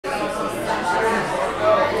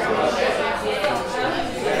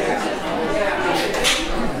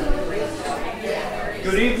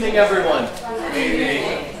Good evening, everyone.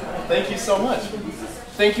 Thank you so much.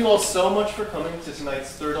 Thank you all so much for coming to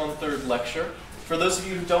tonight's Third on Third lecture. For those of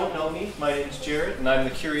you who don't know me, my name is Jared, and I'm the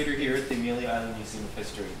curator here at the Amelia Island Museum of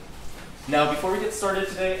History. Now, before we get started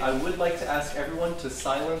today, I would like to ask everyone to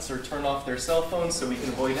silence or turn off their cell phones so we can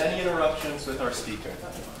avoid any interruptions with our speaker.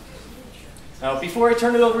 Now, before I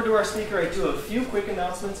turn it over to our speaker, I do have a few quick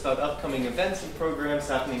announcements about upcoming events and programs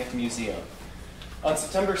happening at the museum. On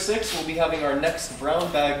September 6th, we'll be having our next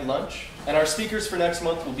brown bag lunch, and our speakers for next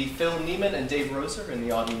month will be Phil Neiman and Dave Roser in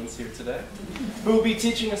the audience here today, who will be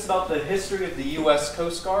teaching us about the history of the U.S.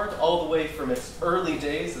 Coast Guard, all the way from its early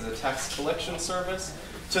days as a tax collection service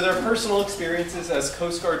to their personal experiences as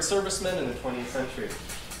Coast Guard servicemen in the 20th century.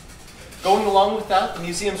 Going along with that, the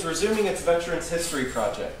museum's resuming its Veterans History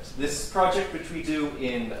Project. This project, which we do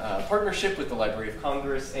in partnership with the Library of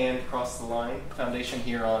Congress and Cross the Line Foundation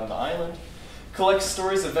here on the island, collects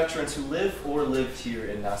stories of veterans who live or lived here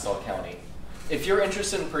in Nassau County. If you're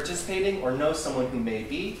interested in participating or know someone who may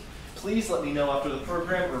be, please let me know after the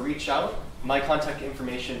program or reach out. My contact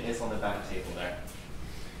information is on the back table there.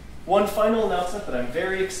 One final announcement that I'm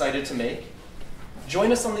very excited to make.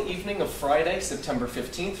 Join us on the evening of Friday, September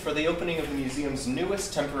 15th for the opening of the museum's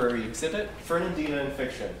newest temporary exhibit, Fernandina in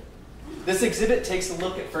Fiction. This exhibit takes a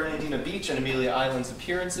look at Fernandina Beach and Amelia Island's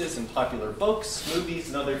appearances in popular books, movies,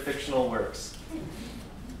 and other fictional works.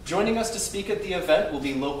 Joining us to speak at the event will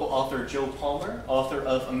be local author Joe Palmer, author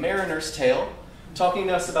of A Mariner's Tale, talking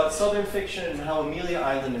to us about Southern fiction and how Amelia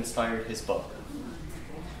Island inspired his book.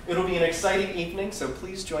 It'll be an exciting evening, so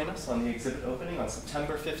please join us on the exhibit opening on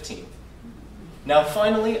September 15th. Now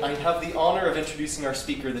finally, I have the honor of introducing our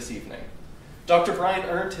speaker this evening. Dr. Bryant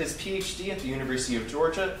earned his PhD at the University of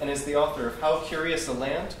Georgia and is the author of How Curious a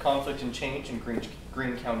Land, Conflict and Change in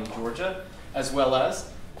Greene County, Georgia, as well as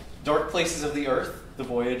Dark Places of the Earth, The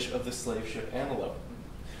Voyage of the Slave Ship Antelope.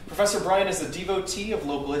 Professor Bryant is a devotee of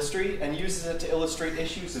local history and uses it to illustrate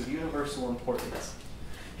issues of universal importance.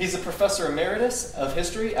 He's a professor emeritus of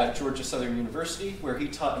history at Georgia Southern University, where he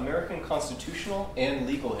taught American constitutional and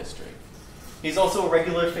legal history. He's also a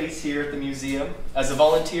regular face here at the museum as a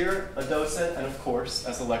volunteer, a docent, and of course,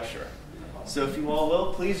 as a lecturer. So if you all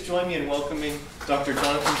will, please join me in welcoming Dr.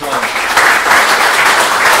 Jonathan Bryant.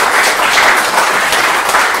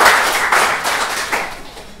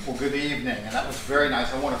 Well, good evening, and that was very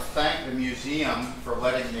nice. I want to thank the museum for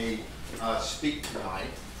letting me speak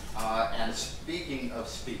tonight. And speaking of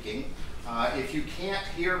speaking, if you can't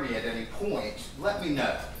hear me at any point, let me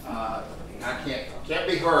know. I can't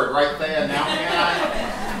be heard right there now, can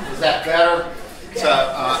I? Is that better? So,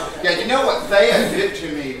 yeah, you know what Thea did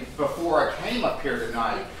to me before I came up here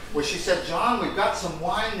tonight was she said, John, we've got some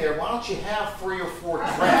wine there. Why don't you have 3 or 4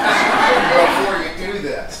 drinks before you do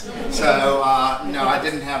this? So, no, I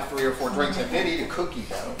didn't have 3 or 4 drinks. I did eat a cookie,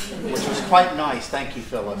 though, which was quite nice. Thank you,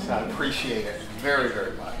 Phyllis. I appreciate it very,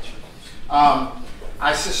 very much.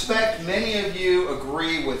 I suspect many of you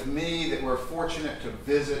agree with me that we're fortunate to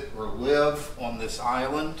visit or live on this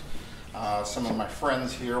island. Some of my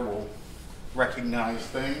friends here will recognize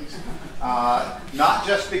things. Not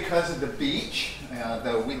just because of the beach,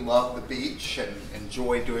 though we love the beach and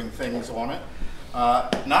enjoy doing things on it.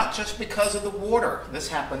 Not just because of the water. This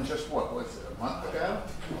happened just, what was it, a month ago?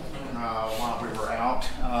 While we were out.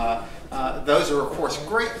 Those are, of course,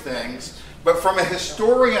 great things. But from a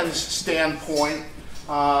historian's standpoint,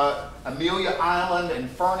 Amelia Island and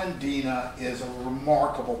Fernandina is a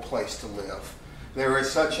remarkable place to live. There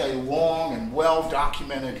is such a long and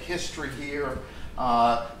well-documented history here.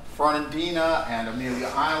 Fernandina and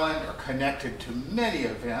Amelia Island are connected to many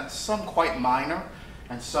events, some quite minor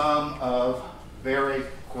and some of very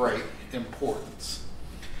great importance.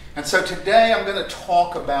 And so today I'm going to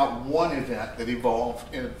talk about one event that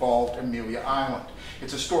involved Amelia Island.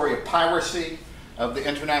 It's a story of piracy, of the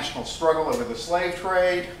international struggle over the slave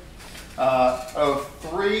trade, of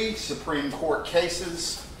 3 Supreme Court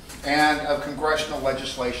cases, and of congressional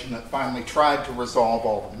legislation that finally tried to resolve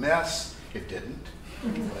all the mess. It didn't.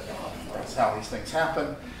 But, that's how these things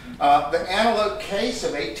happen. The Antelope case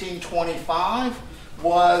of 1825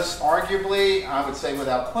 was arguably, I would say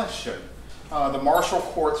without question, the Marshall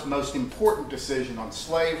Court's most important decision on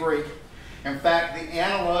slavery. In fact, the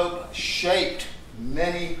Antelope shaped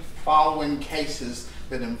many following cases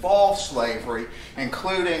that involve slavery,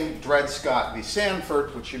 including Dred Scott v.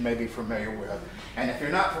 Sanford, which you may be familiar with. And if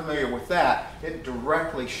you're not familiar with that, it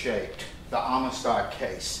directly shaped the Amistad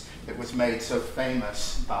case that was made so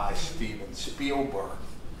famous by Steven Spielberg.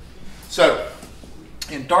 So,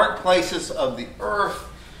 in Dark Places of the Earth,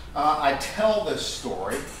 I tell this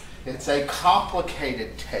story It's a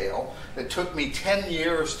complicated tale that took me 10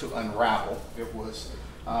 years to unravel. It was,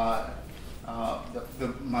 my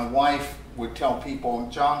wife would tell people,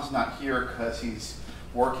 John's not here because he's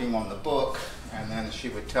working on the book. And then she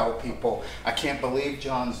would tell people, I can't believe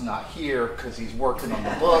John's not here because he's working on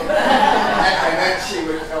the book. And then she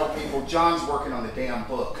would tell people, John's working on the damn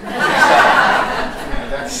book. So,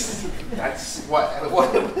 that's what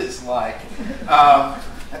it was like.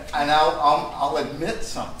 And I'll admit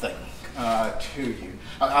something to you.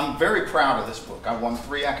 I'm very proud of this book. I won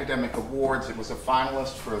 3 academic awards. It was a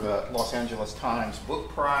finalist for the Los Angeles Times Book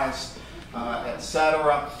Prize,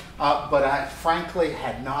 etc. But I frankly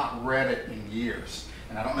had not read it in years.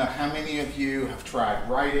 And I don't know how many of you have tried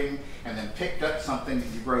writing and then picked up something that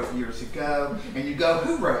you wrote years ago, and you go,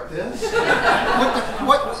 who wrote this?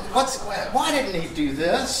 Why didn't he do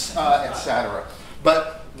this? Etc.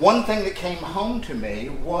 But one thing that came home to me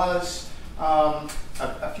was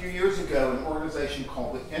a few years ago, an organization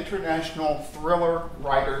called the International Thriller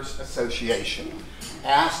Writers Association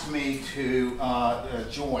asked me to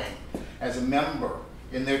join as a member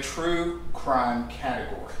in their true crime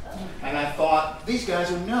category. And I thought, these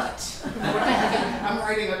guys are nuts. I'm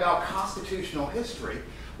writing about constitutional history.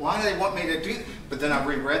 Why do they want me to do that? But then I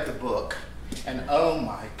reread the book, and oh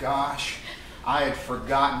my gosh, I had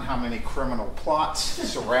forgotten how many criminal plots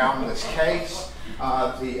surround this case.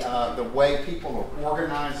 The way people are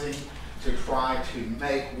organizing to try to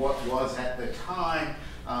make what was at the time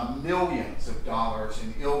millions of dollars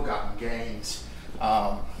in ill-gotten gains.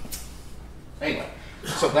 Anyway,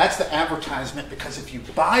 so that's the advertisement, because if you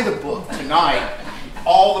buy the book tonight,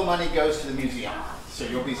 all the money goes to the museum. So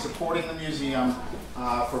you'll be supporting the museum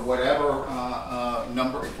for whatever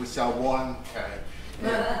number. If we sell 1, okay.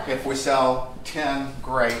 If we sell 10,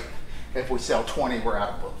 great. If we sell 20, we're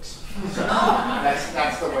out of books. So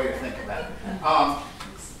that's the way to think about it.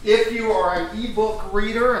 If you are an e-book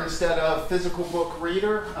reader instead of physical book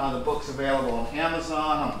reader, the book's available on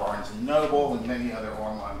Amazon, on Barnes & Noble, and many other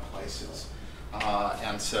online places.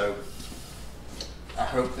 And so I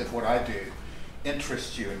hope that what I do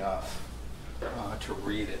interests you enough to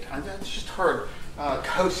read it. I just heard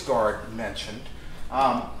Coast Guard mentioned.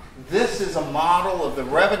 This is a model of the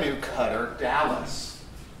revenue cutter, Dallas.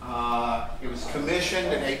 It was commissioned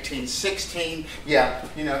in 1816. Yeah,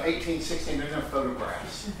 1816, there's no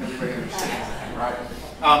photographs. Everybody understands that,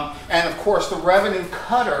 right? And of course, the revenue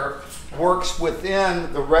cutter works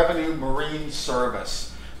within the Revenue Marine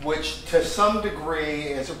Service, which to some degree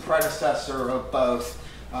is a predecessor of both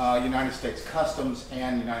United States Customs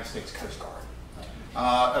and United States Coast Guard.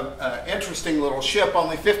 An interesting little ship,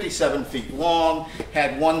 only 57 feet long,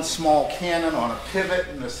 had one small cannon on a pivot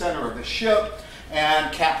in the center of the ship,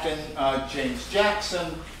 and Captain James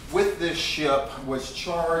Jackson, with this ship, was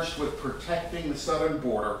charged with protecting the southern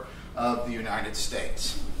border of the United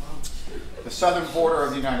States. The southern border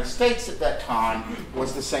of the United States at that time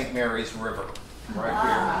was the St. Mary's River,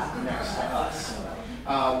 right here next to us.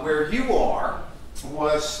 Where you are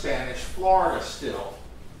was Spanish Florida still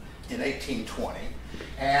in 1820.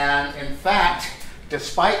 And in fact,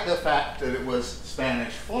 despite the fact that it was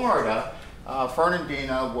Spanish Florida,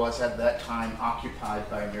 Fernandina was at that time occupied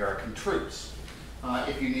by American troops.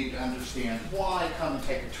 If you need to understand why, come and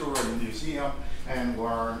take a tour of the museum and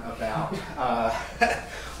learn about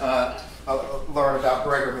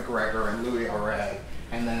Gregor McGregor and Louis Auret.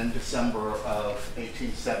 And then in December of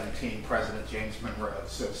 1817, President James Monroe.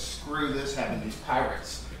 So screw this, having these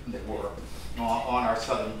pirates that were on our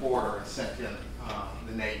southern border and sent in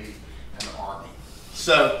the Navy and the Army.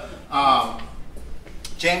 So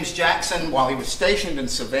James Jackson, while he was stationed in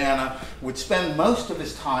Savannah, would spend most of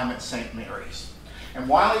his time at St. Mary's. And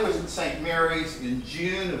while he was in St. Mary's in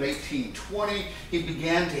June of 1820, he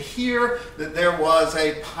began to hear that there was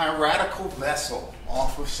a piratical vessel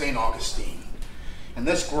off of St. Augustine. And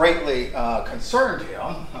this greatly concerned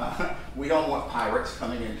him. We don't want pirates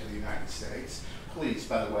coming into the United States. Please,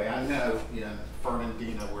 by the way, I know in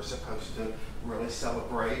Fernandina we're supposed to really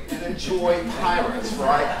celebrate and enjoy pirates,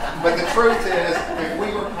 right? But the truth is, if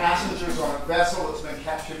we were passengers on a vessel that's been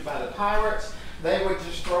captured by the pirates, they would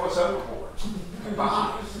just throw us overboard.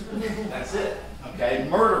 Goodbye. That's it. Okay?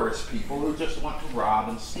 Murderous people who just want to rob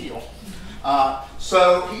and steal.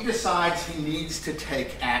 So he decides he needs to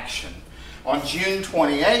take action. On June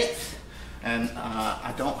 28th, and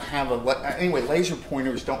I don't have anyway, laser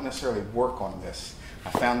pointers don't necessarily work on this. I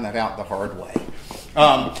found that out the hard way.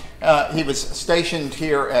 He was stationed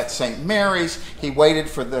here at St. Mary's. He waited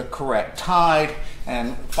for the correct tide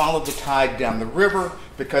and followed the tide down the river,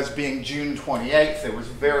 because being June 28th, there was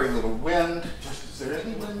very little wind. Is there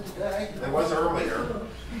any wind today? There was earlier.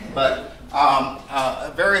 But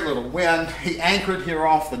Very little wind. He anchored here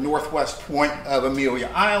off the northwest point of Amelia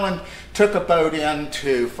Island, took a boat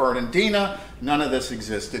into Fernandina. None of this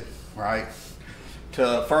existed, right?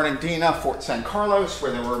 To Fernandina, Fort San Carlos,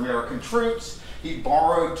 where there were American troops. He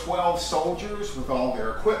borrowed 12 soldiers with all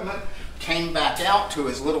their equipment, came back out to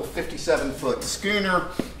his little 57-foot schooner,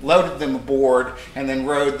 loaded them aboard, and then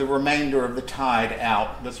rode the remainder of the tide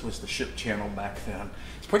out. This was the ship channel back then.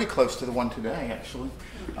 It's pretty close to the one today, actually.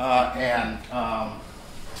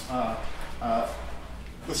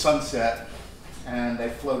 The sun set, and they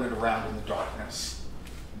floated around in the darkness,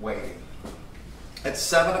 waiting. At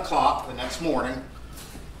 7 o'clock the next morning,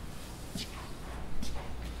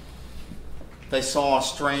 they saw a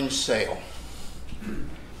strange sail.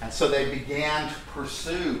 And so they began to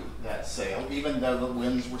pursue that sail, even though the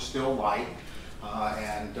winds were still light,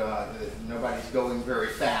 and nobody's going very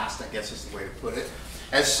fast, I guess is the way to put it.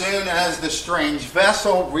 As soon as the strange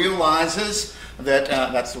vessel realizes that,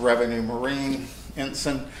 that's the Revenue Marine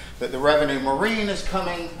ensign, that the Revenue Marine is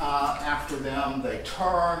coming after them, they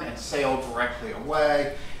turn and sail directly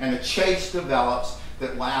away, and a chase develops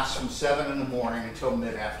that lasts from 7 in the morning until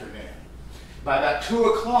mid-afternoon. By about 2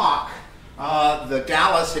 o'clock, the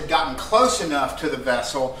Dallas had gotten close enough to the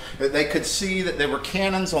vessel that they could see that there were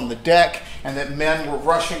cannons on the deck and that men were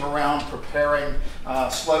rushing around preparing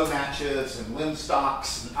slow matches and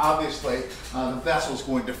linstocks. And obviously, the vessel's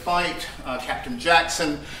going to fight. Captain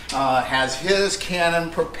Jackson has his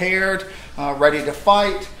cannon prepared, ready to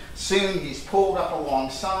fight. Soon he's pulled up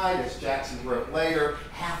alongside, as Jackson wrote later,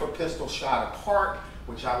 half a pistol shot apart,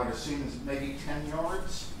 which I would assume is maybe 10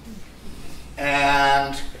 yards.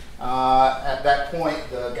 And at that point,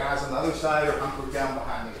 the guys on the other side are hunkered down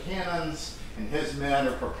behind the cannons, and his men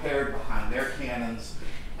are prepared behind their cannons.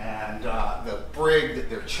 And the brig that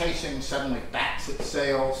they're chasing suddenly backs its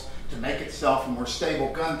sails to make itself a more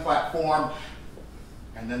stable gun platform.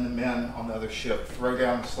 And then the men on the other ship throw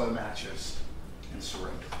down the slow matches and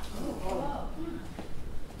surrender.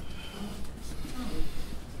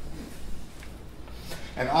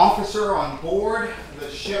 An officer on board the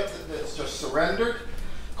ship that's just surrendered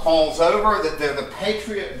calls over that they're the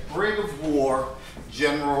Patriot brig of war,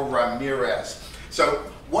 General Ramirez. So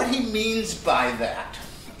what he means by that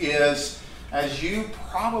is, as you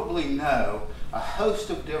probably know, a host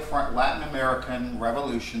of different Latin American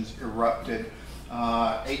revolutions erupted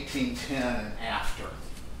 1810 and after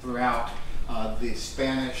throughout the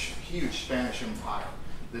huge Spanish Empire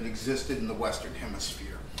that existed in the Western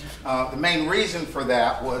Hemisphere. The main reason for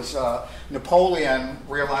that was Napoleon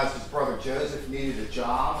realized his brother Joseph needed a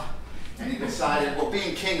job, and he decided, well,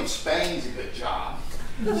 being king of Spain is a good job.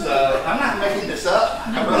 So I'm not making this up.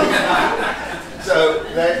 I'm really not. So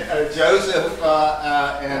Joseph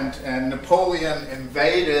and Napoleon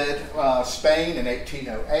invaded Spain in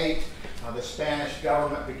 1808. The Spanish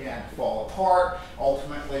government began to fall apart.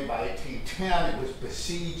 Ultimately, by 1810, it was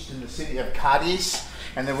besieged in the city of Cadiz,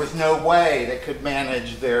 and there was no way they could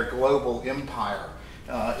manage their global empire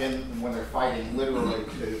when they're fighting literally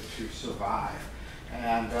to survive.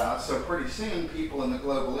 And so pretty soon, people in the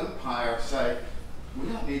global empire say, we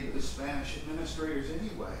don't need the Spanish administrators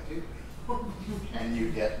anyway, do we? And you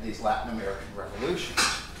get these Latin American revolutions.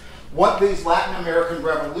 What these Latin American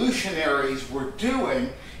revolutionaries were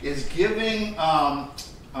doing is giving, how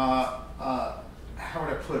would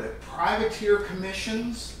I put it, privateer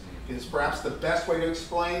commissions is perhaps the best way to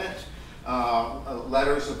explain it.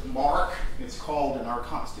 Letters of marque, it's called in our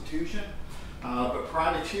Constitution. But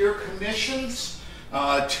privateer commissions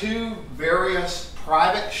to various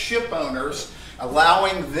private ship owners,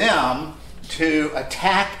 allowing them to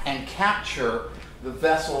attack and capture the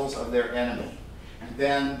vessels of their enemy. And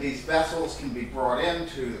then these vessels can be brought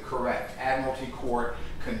into the correct admiralty court,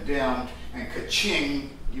 condemned, and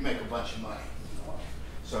ka-ching, you make a bunch of money.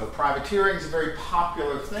 So privateering is a very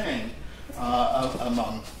popular thing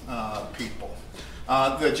among people.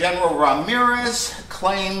 The General Ramirez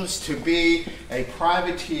claims to be a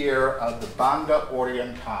privateer of the Banda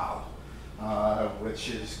Oriental, which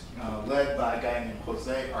is led by a guy named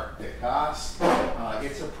Jose Artegas.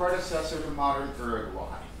 It's a predecessor to modern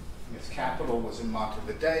Uruguay. Its capital was in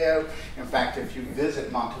Montevideo. In fact, if you visit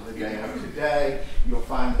Montevideo today, you'll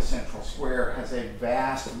find the central square has a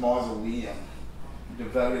vast mausoleum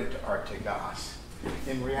devoted to Artegas.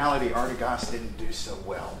 In reality, Artegas didn't do so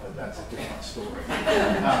well, but that's a different story.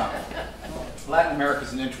 Latin America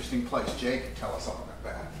is an interesting place. Jay could tell us all about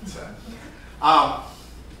that. So,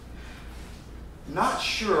 not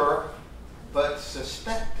sure, but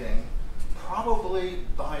suspecting, probably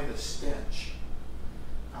by the stench.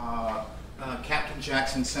 Captain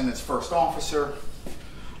Jackson sent his first officer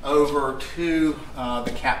over to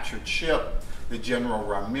the captured ship, the General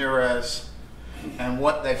Ramirez. And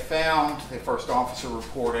what they found, the first officer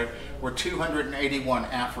reported, were 281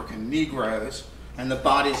 African Negroes and the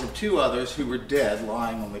bodies of 2 others who were dead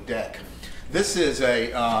lying on the deck. This is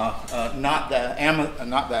not the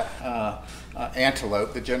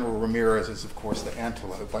Antelope. The General Ramirez is, of course, the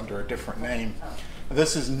Antelope under a different name.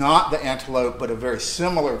 This is not the Antelope, but a very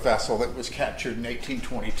similar vessel that was captured in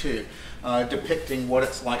 1822, depicting what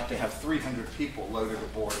it's like to have 300 people loaded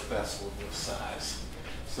aboard a vessel of this size.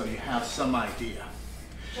 So you have some idea.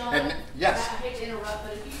 John, and, yes? I hate to interrupt,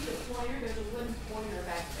 but if you use a pointer, there's a wooden pointer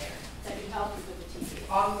back there that can help you with the TV.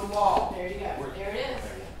 On the wall. There you go. There it is.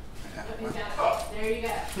 There you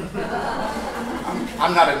go.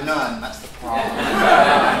 I'm not a nun, that's the problem.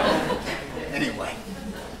 Anyway.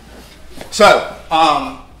 So,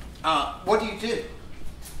 what do you do?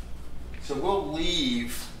 So we'll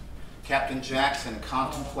leave Captain Jackson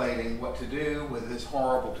contemplating what to do with this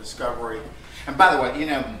horrible discovery. And by the way, you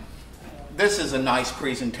know, this is a nice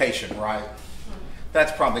presentation, right?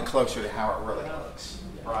 That's probably closer to how it really looks,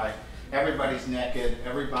 right? Everybody's naked,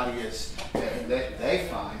 everybody is, they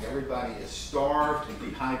find everybody is starved and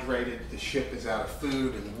dehydrated, the ship is out of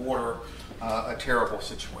food and water, a terrible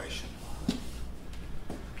situation.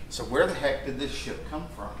 So where the heck did this ship come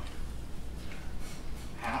from?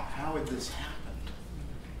 How had this happened?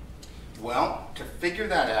 Well, to figure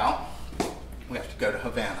that out, we have to go to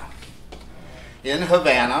Havana. In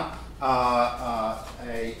Havana, a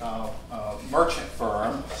merchant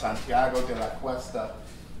firm, Santiago de la Cuesta,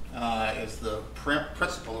 is the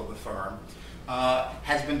principal of the firm,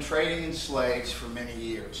 has been trading in slaves for many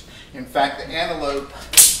years. In fact, the Antelope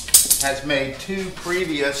has made 2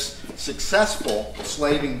 previous successful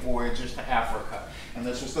slaving voyages to Africa. And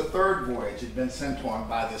this was the 3rd voyage it had been sent on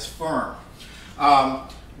by this firm.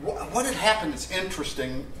 What had happened, it's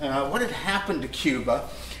interesting, what had happened to Cuba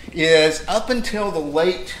is up until the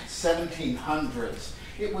late 1700s,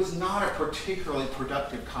 it was not a particularly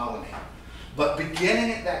productive colony. But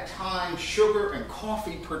beginning at that time, sugar and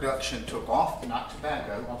coffee production took off, not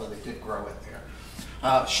tobacco, although they did grow it there.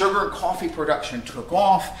 Sugar and coffee production took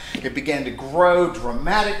off. It began to grow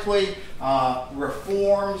dramatically.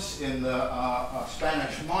 Reforms in the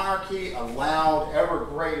Spanish monarchy allowed ever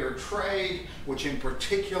greater trade, which in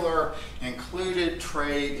particular included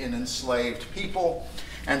trade in enslaved people.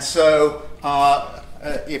 And so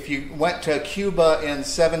if you went to Cuba in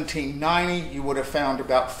 1790, you would have found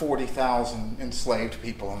about 40,000 enslaved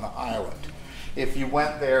people on the island. If you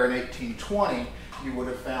went there in 1820, you would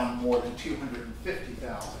have found more than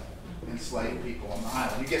 250,000 enslaved people on the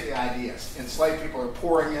island. You get the idea. Enslaved people are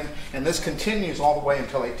pouring in, and this continues all the way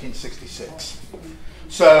until 1866.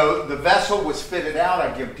 So the vessel was fitted out.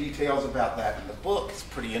 I give details about that in the book. It's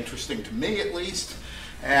pretty interesting to me, at least.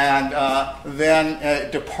 And then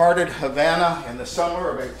it departed Havana in the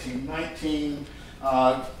summer of 1819,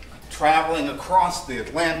 traveling across the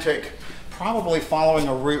Atlantic, probably following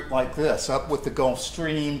a route like this, up with the Gulf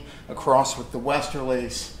Stream, across with the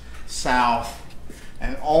westerlies, south,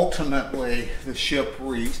 and ultimately the ship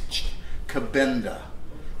reached Cabinda,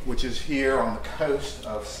 which is here on the coast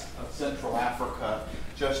of Central Africa,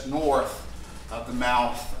 just north of the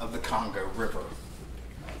mouth of the Congo River.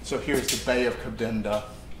 So here's the Bay of Cabinda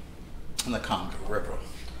and the Congo River.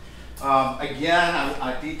 Again,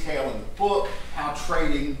 I detail in the book how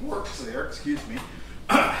trading works there,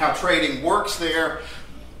 how trading works there,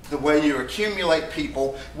 the way you accumulate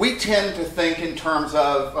people. We tend to think in terms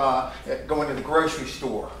of going to the grocery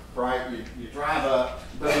store, right? You drive up,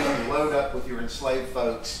 you load up with your enslaved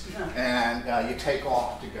folks, and you take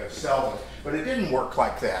off to go sell them. But it didn't work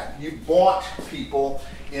like that. You bought people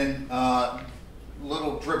in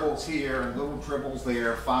little dribbles here and little dribbles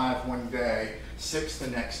there, 5 one day, 6 the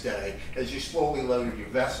next day, as you slowly loaded your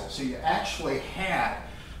vessel. So you actually had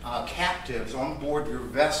captives on board your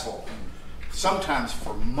vessel, sometimes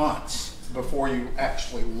for months before you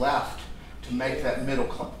actually left to make that middle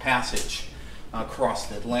passage across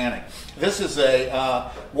the Atlantic. This is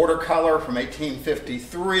a watercolor from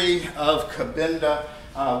 1853 of Cabinda.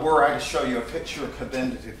 Were I to show you a picture of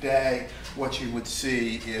Cabinda today, what you would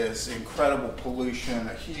see is incredible pollution,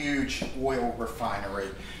 a huge oil refinery,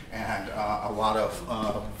 and a lot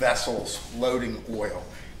of vessels loading oil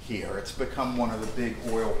here. It's become one of the big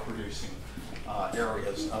oil producing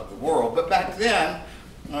areas of the world. But back then,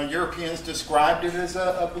 Europeans described it as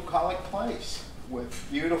a bucolic place with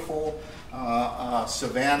beautiful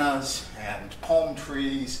savannas and palm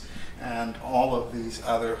trees and all of these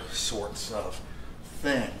other sorts of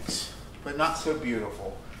things, but not so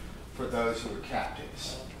beautiful for those who were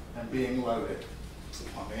captives and being loaded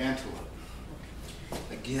on the Antelope.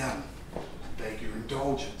 again, I beg your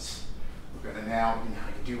indulgence. We're going to now, how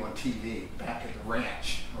you do on TV, back at the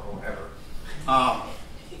ranch or whatever.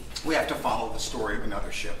 We have to follow the story of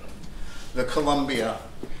another ship, the Columbia,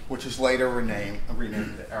 which is later renamed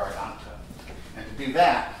the Araganta. And to do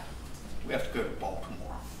that, we have to go to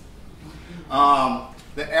Baltimore.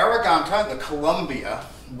 The Araganta, the Columbia,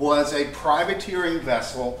 was a privateering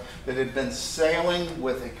vessel that had been sailing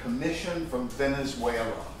with a commission from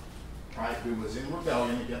Venezuela, right, who was in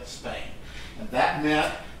rebellion against Spain. And that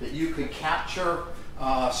meant that you could capture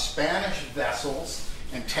Spanish vessels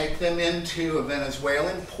and take them into a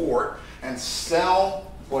Venezuelan port and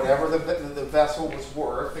sell whatever the vessel was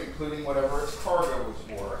worth, including whatever its cargo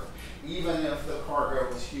was worth, even if the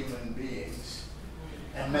cargo was human beings,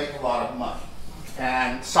 and make a lot of money.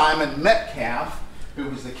 And Simon Metcalf, who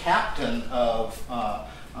was the captain of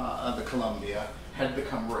the Columbia, had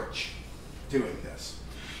become rich doing this.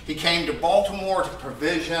 He came to Baltimore to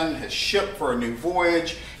provision his ship for a new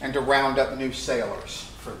voyage and to round up new sailors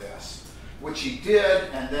for this, which he did,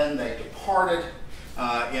 and then they departed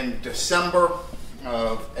in December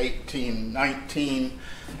of 1819.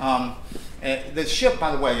 The ship,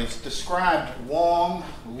 by the way, is described long,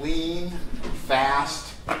 lean,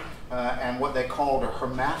 fast, and what they called a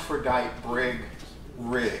hermaphrodite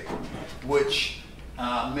rig, which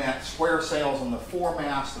meant square sails on the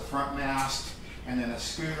foremast, the front mast, and then a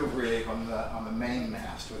schooner rig on the main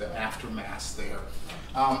mast with an aftermast there.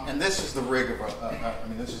 And this is the rig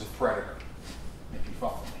of this is a predator, if you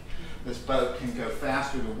follow me. This boat can go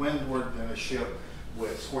faster to windward than a ship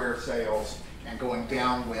with square sails, and going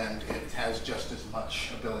downwind, it has just as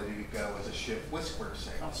much ability to go as a ship with square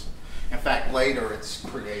sails. In fact, later it's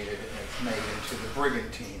created and it's made into the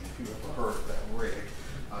brigantine, if you've ever heard of that rig.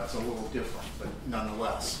 It's a little different, but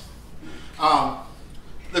nonetheless.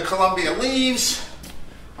 The Columbia leaves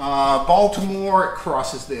Baltimore, it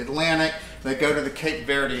crosses the Atlantic. They go to the Cape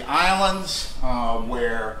Verde Islands,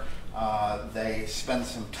 where they spend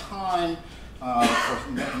some time,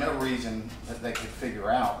 for no reason that they could figure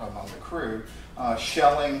out among the crew,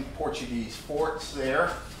 shelling Portuguese forts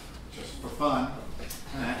there, just for fun.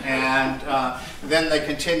 And then they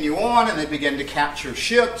continue on and they begin to capture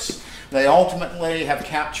ships. They ultimately have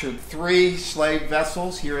captured 3 slave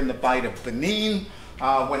vessels here in the Bight of Benin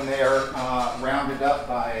when they're rounded up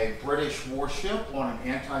by a British warship on an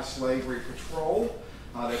anti-slavery patrol.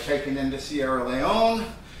 They're taken into Sierra Leone,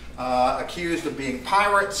 accused of being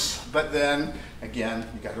pirates, but then, again,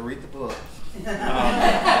 you got to read the book.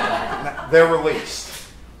 They're released.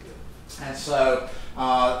 And so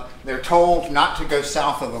they're told not to go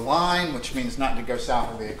south of the line, which means not to go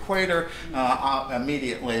south of the equator.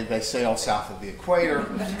 Immediately they sail south of the equator,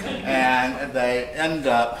 and they end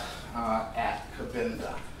up at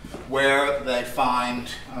Cabinda, where they find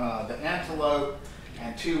the Antelope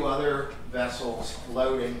and 2 other vessels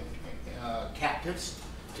loading captives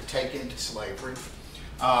to take into slavery.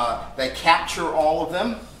 They capture all of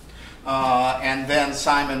them, and then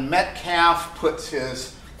Simon Metcalf puts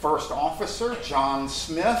his first officer, John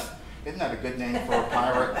Smith, isn't that a good name for a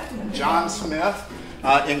pirate? John Smith,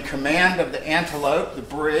 in command of the Antelope, the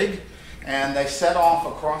brig, and they set off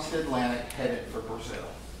across the Atlantic headed for Brazil.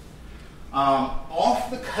 Off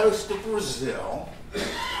the coast of Brazil,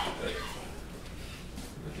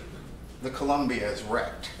 the Columbia is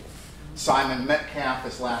wrecked. Simon Metcalf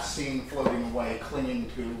is last seen floating away, clinging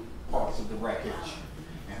to parts of the wreckage.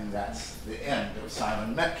 And that's the end of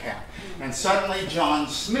Simon Metcalf. And suddenly John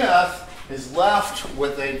Smith is left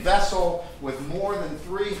with a vessel with more than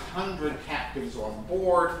 300 captives on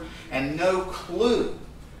board and no clue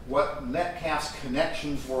what Metcalf's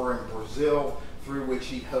connections were in Brazil through which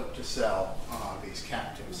he hoped to sell these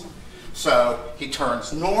captives. So he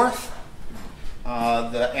turns north.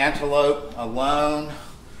 The Antelope alone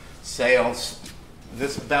sails.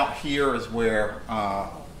 This about here is where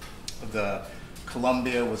the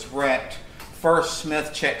Columbia was wrecked. First,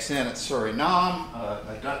 Smith checks in at Suriname,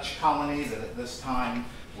 a Dutch colony that at this time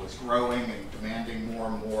was growing and demanding more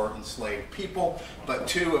and more enslaved people. But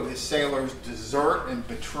 2 of his sailors desert and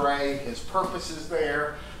betray his purposes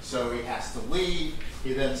there, so he has to leave.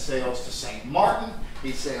 He then sails to St. Martin.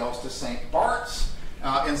 He sails to St. Bart's.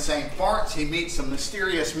 In St. Bart's, he meets a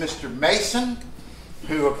mysterious Mr. Mason,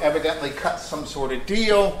 who have evidently cut some sort of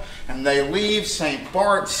deal, and they leave St.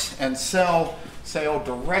 Bart's and sail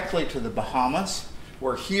directly to the Bahamas.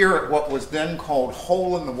 We're here at what was then called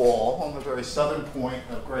Hole in the Wall on the very southern point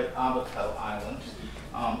of Great Abaco Island.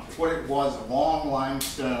 What it was, a long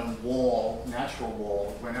limestone wall, natural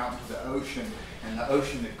wall, went out into the ocean, and the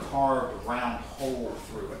ocean had carved a round hole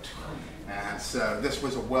through it. And so this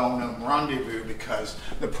was a well-known rendezvous because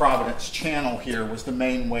the Providence Channel here was the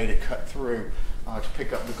main way to cut through to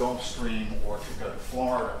pick up the Gulf Stream or to go to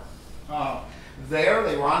Florida. There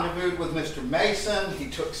they rendezvoused with Mr. Mason. He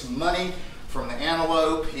took some money from the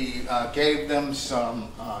Antelope. He gave them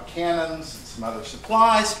some cannons and some other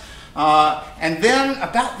supplies. And then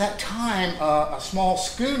about that time, a small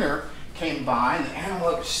schooner came by and the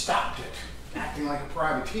Antelope stopped it, acting like a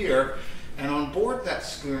privateer. And on board that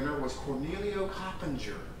schooner was Cornelio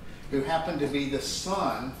Coppinger, who happened to be the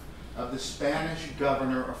son of the Spanish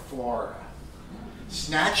governor of Florida.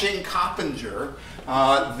 Snatching Coppinger,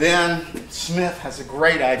 then Smith has a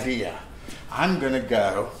great idea. I'm going to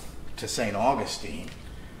go to St. Augustine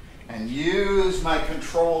and use my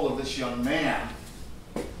control of this young man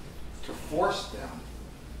to force them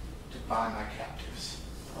to buy my captives.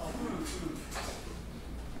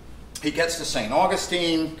 He gets to St.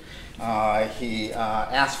 Augustine. He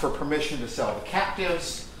asks for permission to sell the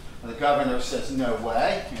captives. The governor says, no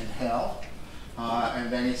way in hell. And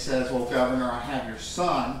then he says, well, Governor, I have your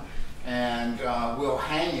son, and we'll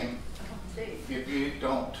hang him if you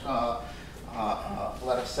don't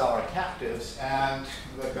let us sell our captives. And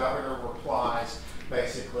the governor replies,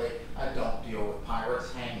 basically, I don't deal with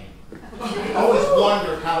pirates, hanging. I always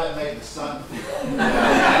wondered how that made the son feel.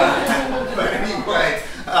 But anyway,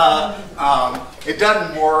 it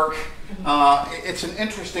doesn't work. It's an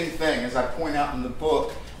interesting thing, as I point out in the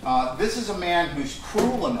book. This is a man who's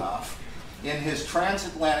cruel enough in his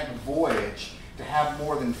transatlantic voyage to have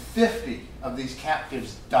more than 50 of these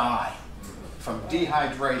captives die from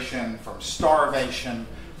dehydration, from starvation,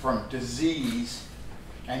 from disease,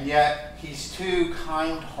 and yet he's too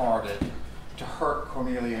kind-hearted to hurt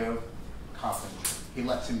Cornelio Coppinger. He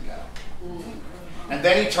lets him go. And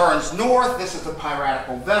then he turns north. This is the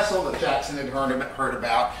piratical vessel that Jackson had heard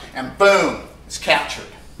about, and boom, it's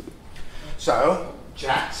captured. So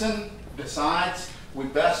Jackson decides we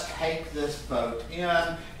best take this boat in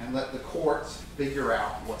and let the courts figure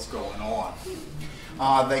out what's going on.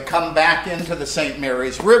 They come back into the St.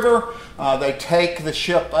 Mary's River. They take the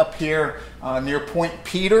ship up here near Point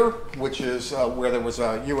Peter, which is where there was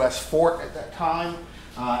a U.S. fort at that time.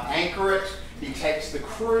 Anchor it. He takes the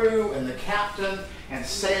crew and the captain and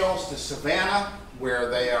sails to Savannah, where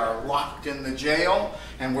they are locked in the jail,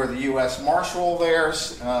 and where the U.S. Marshal there,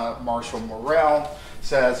 Marshal Morrell,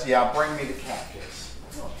 says, yeah, bring me the captives.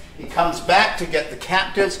 He comes back to get the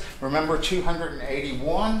captives. Remember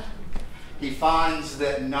 281? He finds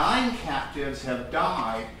that 9 captives have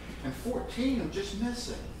died and 14 are just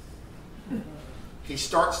missing. He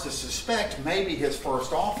starts to suspect maybe his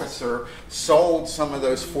first officer sold some of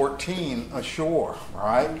those 14 ashore,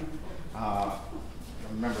 right?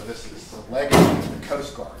 Remember, this is the legacy of the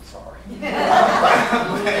Coast Guard, sorry.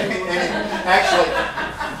 Actually,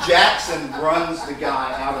 Jackson runs the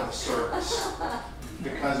guy out of the service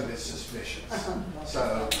because of his suspicions.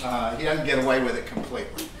 So he doesn't get away with it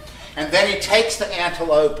completely. And then he takes the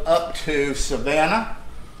Antelope up to Savannah.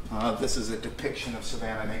 This is a depiction of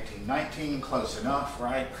Savannah in 1819, close enough,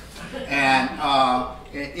 right? And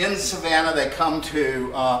in Savannah, they come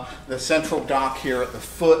to the central dock here at the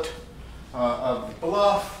foot of the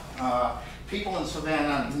bluff. People in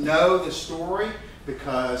Savannah know the story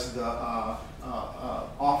because the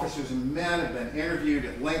officers and men have been interviewed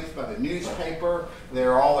at length by the newspaper.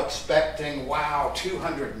 They're all expecting, wow,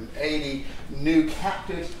 280 new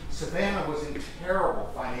captives. Savannah was in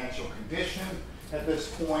terrible financial condition at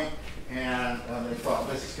this point, and they thought,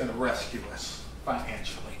 this is going to rescue us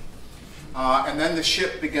financially. And then the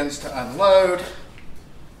ship begins to unload,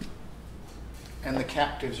 and the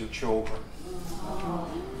captives are children.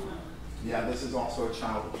 Yeah, this is also a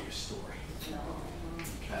child abuse story.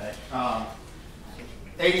 Okay.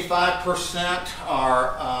 85%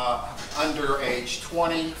 are under age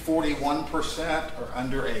 20, 41% are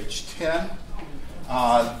under age 10.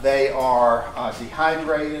 They are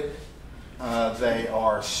dehydrated, they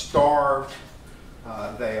are starved,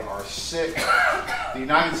 they are sick. The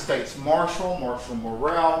United States Marshal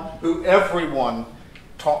Morrell, who everyone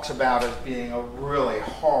talks about as being a really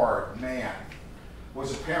hard man,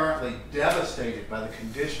 was apparently devastated by the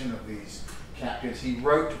condition of these captives. He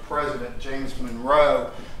wrote to President James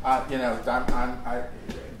Monroe, I'm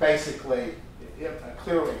basically,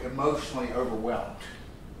 clearly emotionally overwhelmed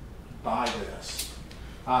by this.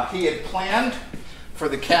 He had planned for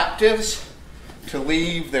the captives to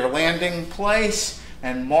leave their landing place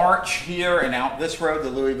and march here and out this road, the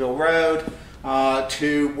Louisville Road,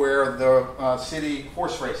 to where the city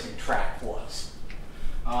horse racing track was.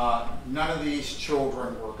 none of these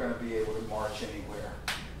children were going to be able to march anywhere.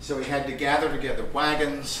 So he had to gather together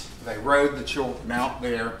wagons. They rode the children out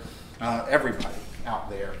there, everybody out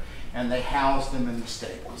there, and they housed them in the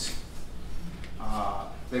stables.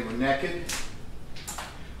 They were naked.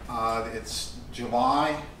 It's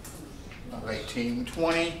July of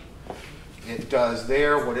 1820. It does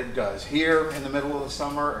there what it does here in the middle of the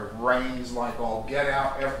summer. It rains like all get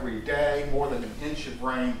out every day, more than an inch of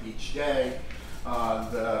rain each day.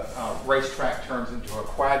 The racetrack turns into a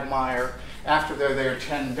quagmire. After they're there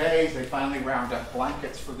 10 days, they finally round up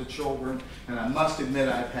blankets for the children. And I must admit,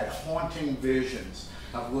 I've had haunting visions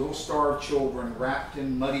of little starved children wrapped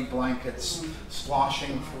in muddy blankets,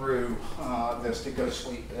 sloshing through this to go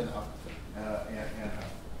sleep in a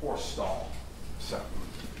horse stall. So,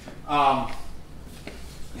 and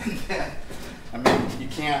then, I mean, you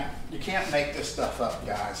can't make this stuff up,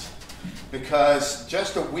 guys, because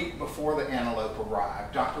just a week before the Antelope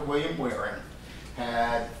arrived, Dr. William Waring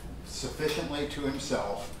had sufficiently to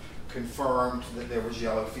himself confirmed that there was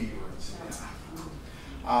yellow fever in Savannah.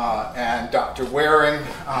 And Dr. Waring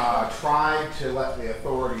tried to let the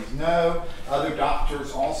authorities know. Other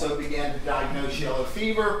doctors also began to diagnose yellow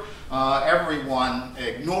fever. Everyone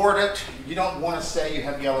ignored it. You don't want to say you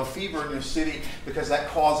have yellow fever in your city because that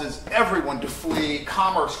causes everyone to flee.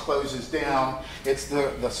 Commerce closes down. It's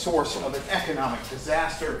the source of an economic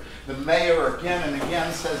disaster. The mayor again and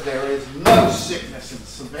again says there is no sickness in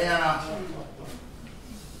Savannah.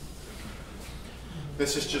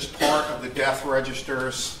 This is just part of the death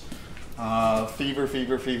registers. Fever,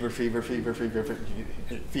 fever, fever, fever, fever, fever,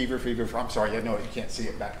 fever, fever. I'm sorry, I know you can't see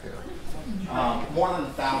it back there. More than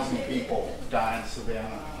 1,000 people die in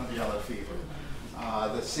Savannah of yellow fever.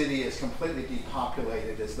 The city is completely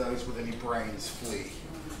depopulated as those with any brains flee.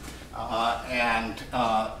 And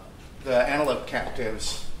the Antelope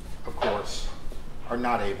captives, of course, are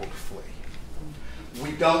not able to flee.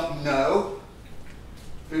 We don't know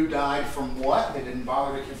who died from what. They didn't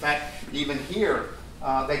bother to. In fact, even here,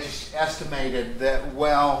 they just estimated that,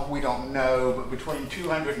 well, we don't know, but between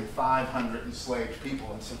 200 and 500 enslaved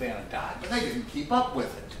people in Savannah died. But they didn't keep up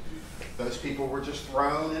with it. Those people were just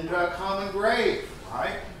thrown into a common grave,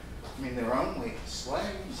 right? I mean, they're only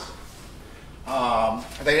slaves.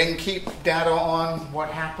 They didn't keep data on what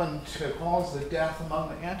happened to cause the death among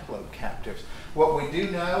the Antelope captives. What we do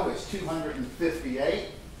know is 258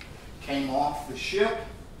 came off the ship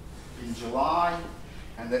in July,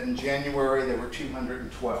 and that in January there were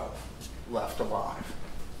 212 left alive.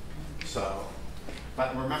 So,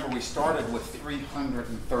 but remember we started with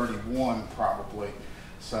 331 probably,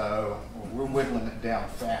 so we're whittling it down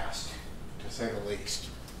fast, to say the least.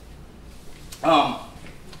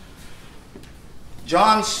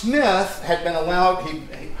 John Smith had been allowed, he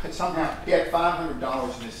had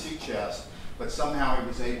 $500 in his sea chest, but somehow he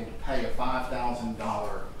was able to pay a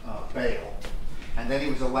 $5,000 bail. And then he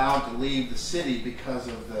was allowed to leave the city because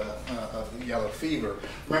of the yellow fever.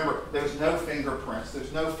 Remember, there's no fingerprints,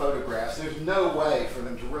 there's no photographs, there's no way for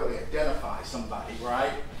them to really identify somebody,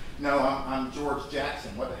 right? No, I'm George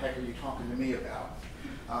Jackson. What the heck are you talking to me about?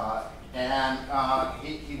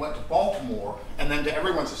 He went to Baltimore, and then to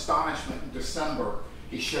everyone's astonishment, in December,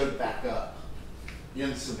 he showed back up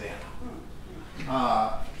in Savannah.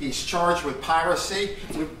 He's charged with piracy.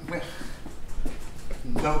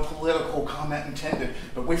 No political comment intended,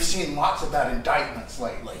 but we've seen lots of that indictments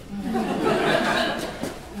lately.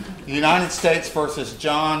 United States versus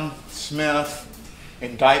John Smith,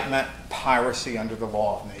 indictment, piracy under the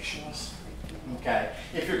law of nations. Okay,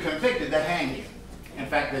 if you're convicted, they hang you. In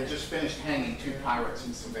fact, they just finished hanging 2 pirates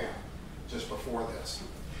in Savannah just before this.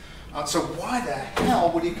 So why the hell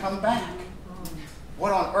would he come back?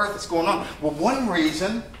 What on earth is going on? Well, one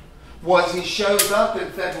reason was he shows up in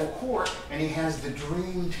federal court and he has the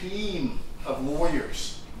dream team of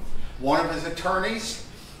lawyers. One of his attorneys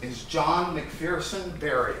is John McPherson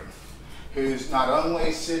Berrien, who's not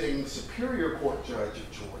only sitting Superior Court judge of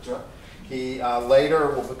Georgia, he later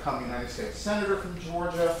will become United States Senator from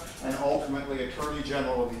Georgia and ultimately Attorney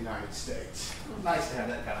General of the United States. Nice to have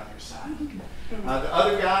that guy on your side. The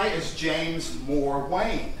other guy is James Moore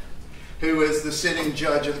Wayne, who is the sitting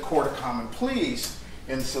judge of the Court of Common Pleas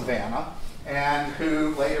in Savannah, and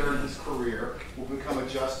who later in his career will become a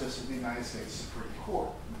justice of the United States Supreme Court.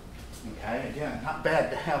 Okay, again, not bad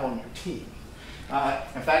to have on your team.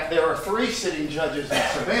 In fact, there are 3 sitting judges in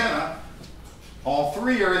Savannah. All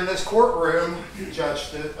 3 are in this courtroom.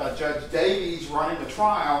 Judge Davies running the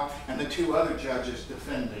trial, and the 2 other judges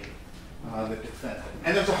defending the defendant.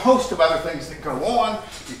 And there's a host of other things that go on.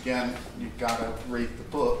 Again, you've got to read the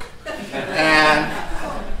book. And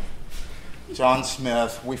John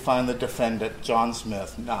Smith, we find the defendant, John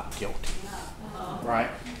Smith, not guilty. Right?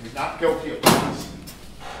 He's not guilty of this.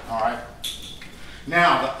 All right?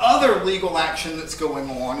 Now, the other legal action that's going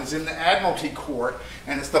on is in the Admiralty Court,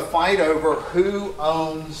 and it's the fight over who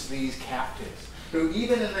owns these captives, who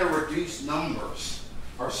even in their reduced numbers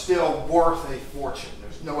are still worth a fortune.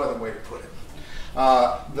 There's no other way to put it.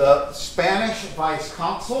 The Spanish vice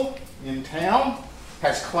consul in town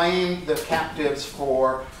has claimed the captives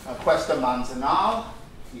for Cuesta Manzanal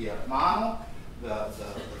y Hermano, the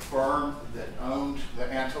firm that owned the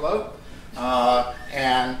Antelope,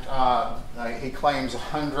 and he claims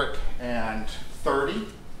 130.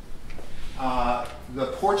 The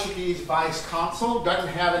Portuguese vice consul doesn't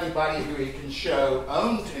have anybody who he can show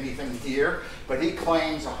owned anything here, but he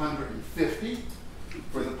claims 150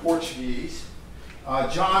 for the Portuguese.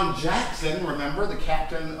 John Jackson, remember the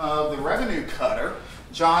captain of the revenue cutter,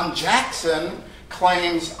 John Jackson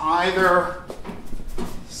claims either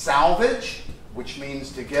salvage, which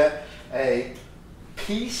means to get a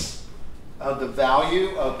piece of the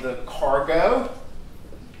value of the cargo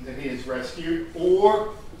that he has rescued,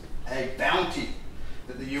 or a bounty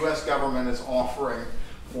that the U.S. government is offering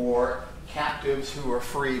for captives who are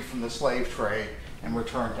freed from the slave trade and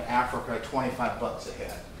returned to Africa, 25 bucks a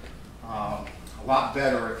head. A lot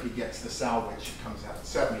better if he gets the salvage. It comes out at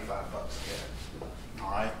 75 bucks a head. All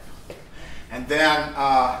right. And then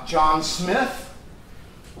John Smith,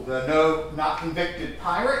 the not convicted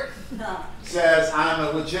pirate, says, I'm a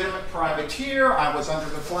legitimate privateer. I was under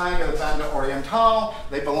the flag of the Banda Oriental.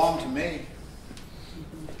 They belong to me.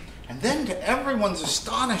 And then, to everyone's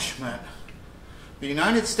astonishment, the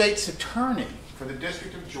United States Attorney for the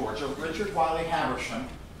District of Georgia, Richard Wiley Habersham,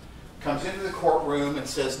 comes into the courtroom and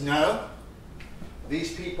says, no,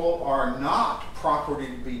 these people are not property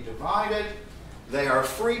to be divided. They are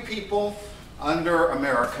free people under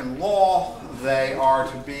American law. They are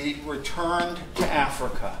to be returned to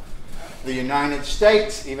Africa. The United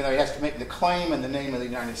States, even though he has to make the claim in the name of the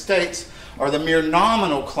United States, are the mere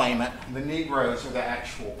nominal claimant. The Negroes are the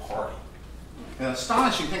actual party. An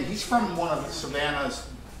astonishing thing, he's from one of the Savannah's,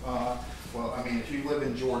 well, I mean, if you live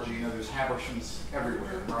in Georgia, you know there's Habershams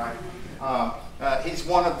everywhere, right? He's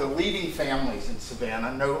one of the leading families in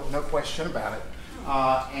Savannah, no question about it.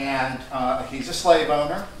 And he's a slave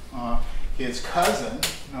owner. His cousin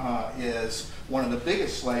is one of the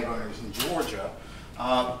biggest slave owners in Georgia.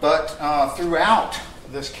 But throughout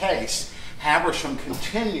this case, Habersham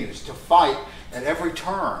continues to fight at every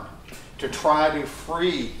turn to try to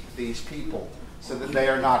free these people so that they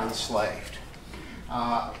are not enslaved.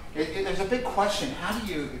 There's a big question, how do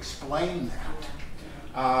you explain that?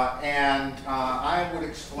 I would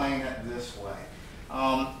explain it this way.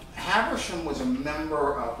 Habersham was a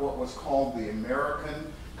member of what was called the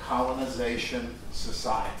American Colonization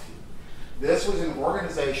Society. This was an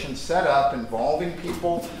organization set up involving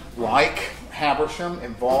people like Habersham,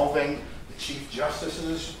 involving the Chief Justice of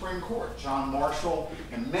the Supreme Court, John Marshall,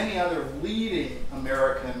 and many other leading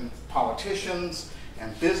American politicians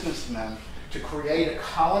and businessmen to create a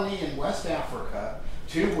colony in West Africa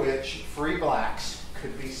to which free blacks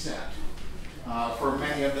could be sent. For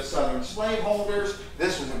many of the southern slaveholders,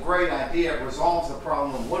 this was a great idea. It resolves the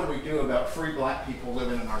problem of what do we do about free black people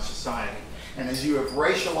living in our society. And as you have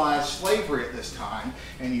racialized slavery at this time,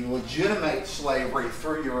 and you legitimate slavery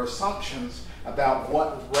through your assumptions about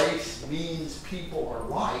what race means people are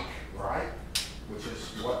like, right, which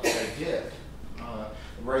is what they did.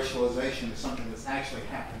 Racialization is something that's actually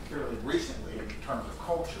happened fairly recently in terms of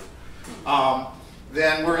culture.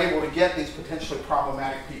 Then we're able to get these potentially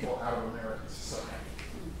problematic people out of American society.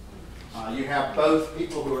 You have both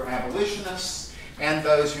people who are abolitionists and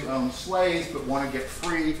those who own slaves but want to get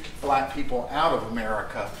free black people out of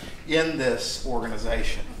America in this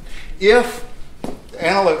organization. If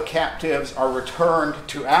Antelope captives are returned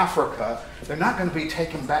to Africa, they're not going to be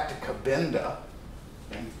taken back to Cabinda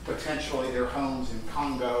and potentially their homes in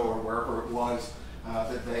Congo or wherever it was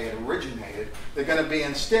that they had originated. They're going to be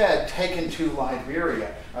instead taken to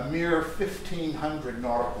Liberia, a mere 1,500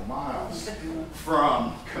 nautical miles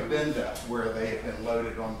from Cabinda, where they have been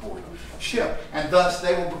loaded on board ship. And thus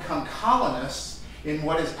they will become colonists in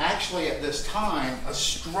what is actually at this time a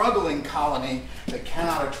struggling colony that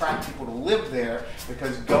cannot attract people to live there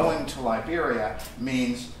because going to Liberia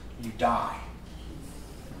means you die.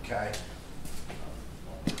 Okay?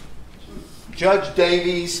 Judge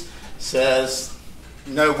Davies says,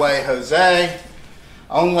 no way, Jose.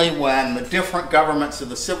 Only when the different governments of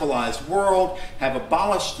the civilized world have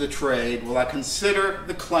abolished the trade will I consider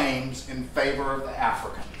the claims in favor of the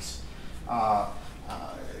Africans.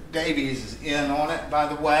 Davies is in on it, by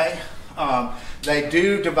the way. They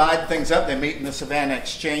do divide things up. They meet in the Savannah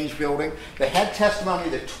Exchange Building. They had testimony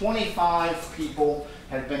that 25 people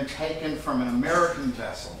had been taken from an American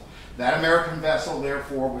vessel. That American vessel,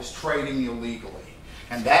 therefore, was trading illegally.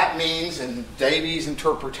 And that means, in Davies'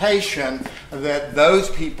 interpretation, that those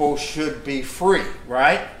people should be free,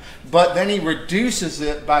 right? But then he reduces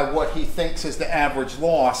it by what he thinks is the average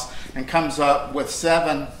loss and comes up with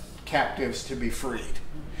 7 captives to be freed.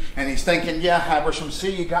 And he's thinking, yeah, Habersham,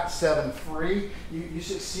 see, you got 7 free. You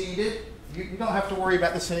succeeded. You don't have to worry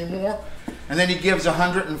about this anymore. And then he gives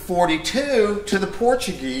 142 to the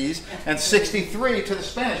Portuguese and 63 to the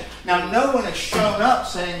Spanish. Now, no one has shown up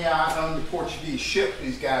saying, yeah, I own the Portuguese ship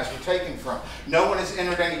these guys were taken from. No one has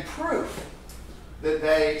entered any proof that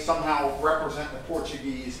they somehow represent the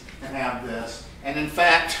Portuguese and have this. And in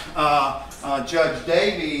fact, Judge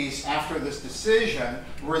Davies, after this decision,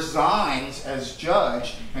 resigns as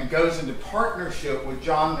judge and goes into partnership with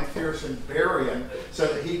John McPherson Berrien so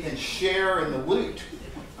that he can share in the loot.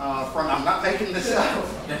 I'm not making this up.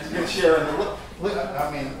 He can share in the loot.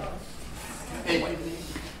 I mean, anyway.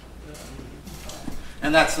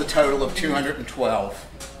 And that's the total of 212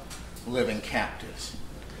 living captives.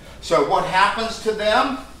 So what happens to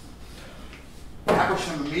them?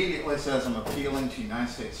 Habersham immediately says, I'm appealing to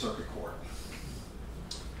United States Circuit Court.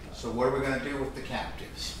 So what are we going to do with the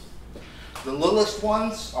captives? The littlest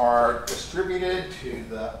ones are distributed to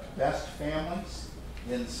the best families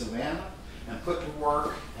in Savannah and put to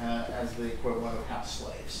work as the equivalent of house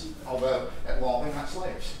slaves. Although at law they're not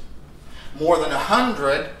slaves. More than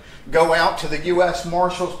 100 go out to the U.S.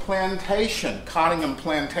 Marshal's plantation, Cottingham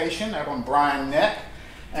Plantation, out on Bryant Neck,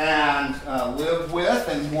 and live with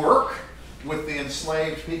and work with the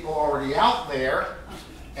enslaved people already out there.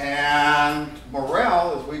 And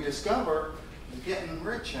Morrell, as we discover, is getting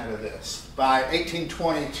rich out of this. By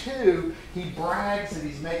 1822, he brags that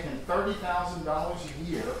he's making $30,000 a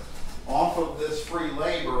year off of this free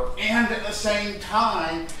labor, and at the same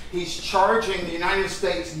time, he's charging the United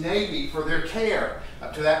States Navy for their care.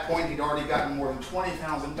 Up to that point, he'd already gotten more than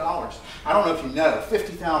 $20,000. I don't know if you know,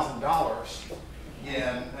 $50,000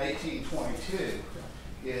 in 1822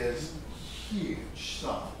 is a huge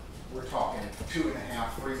sum. We're talking $2.5,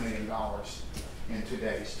 $3 million in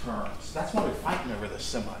today's terms. That's why we're fighting over this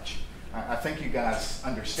so much. I think you guys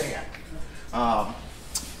understand.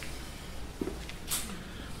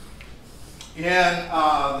 In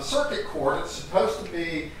the circuit court, it's supposed to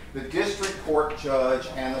be the district court judge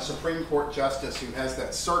and the Supreme Court justice who has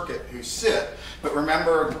that circuit who sit. But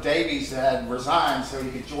remember, Davies had resigned so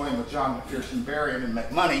he could join with John McPherson Berrien and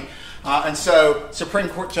make money. And so Supreme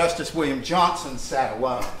Court Justice William Johnson sat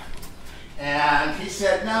alone. And he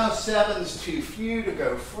said, no, 7's too few to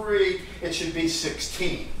go free. It should be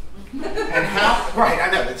 16. And how, right, I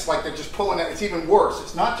know, it's like they're just pulling it. It's even worse.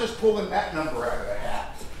 It's not just pulling that number out of the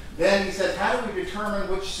hat. Then he said, how do we determine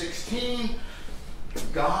which 16?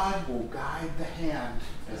 God will guide the hand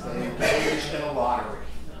as they engage in a lottery.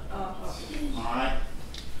 All right?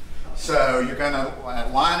 So you're going to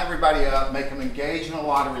line everybody up, make them engage in a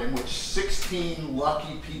lottery in which 16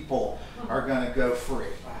 lucky people are going to go free.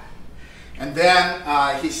 And then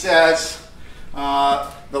he says,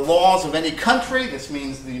 the laws of any country, this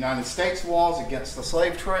means the United States laws against the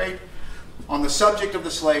slave trade, on the subject of the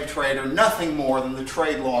slave trade are nothing more than the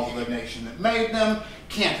trade laws of the nation that made them,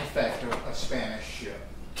 can't affect a Spanish ship,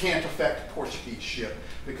 can't affect a Portuguese ship,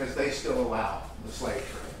 because they still allow the slave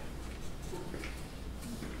trade.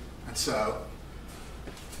 And so,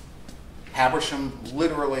 Habersham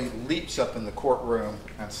literally leaps up in the courtroom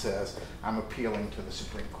and says, I'm appealing to the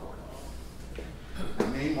Supreme Court.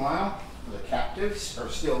 And meanwhile, the captives are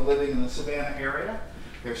still living in the Savannah area.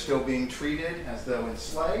 They're still being treated as though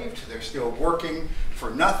enslaved. They're still working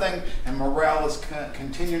for nothing. And Morrell is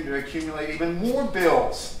continuing to accumulate even more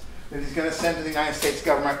bills that he's going to send to the United States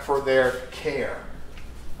government for their care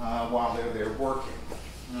while they're there working.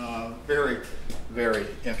 Very, very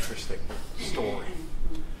interesting story.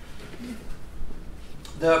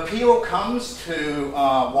 The appeal comes to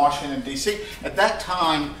Washington, D.C. At that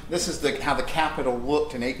time, this is how the Capitol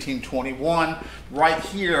looked in 1821. Right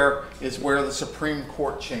here is where the Supreme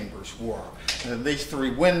Court chambers were. And these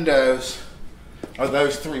 3 windows are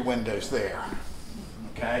those 3 windows there.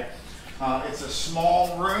 Okay? It's a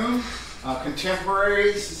small room.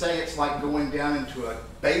 Contemporaries say it's like going down into a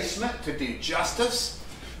basement to do justice.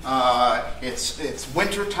 It's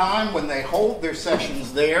winter time when they hold their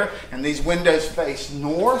sessions there, and these windows face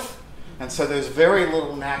north, and so there's very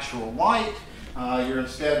little natural light. You're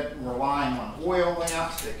instead relying on oil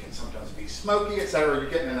lamps. They can sometimes be smoky, etc. You're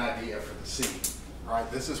getting an idea for the scene. Right?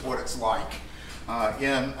 This is what it's like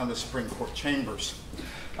in the Supreme Court chambers.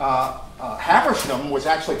 Haversham was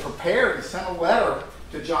actually prepared to send a letter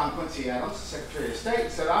to John Quincy Adams, the Secretary of State,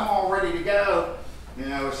 and said, I'm all ready to go. You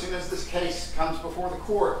know, as soon as this case comes before the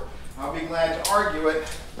court, I'll be glad to argue it.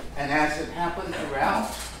 And as it happened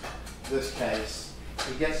throughout this case,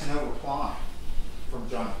 he gets no reply from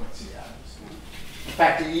John Quincy Adams. In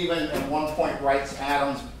fact, he even at one point writes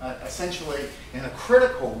Adams essentially in a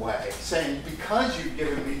critical way, saying, because you've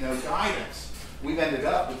given me no guidance, we've ended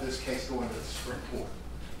up with this case going to the Supreme Court.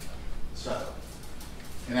 So,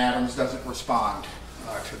 and Adams doesn't respond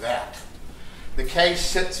to that. The case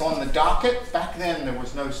sits on the docket. Back then, there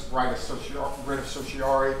was no writ of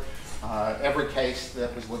certiorari. Every case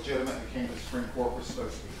that was legitimate that came to the Supreme Court was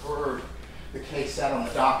supposed to be heard. The case sat on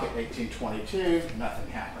the docket 1822,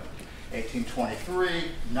 nothing happened.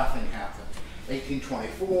 1823, nothing happened.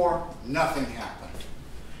 1824, nothing happened.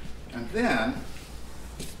 And then,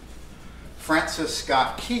 Francis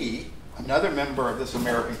Scott Key, another member of this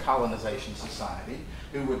American Colonization Society,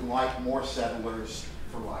 who would like more settlers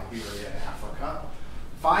for Liberia and Africa,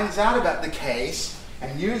 finds out about the case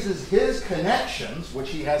and uses his connections, which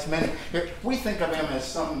he has many. We think of him as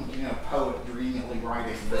some poet dreamily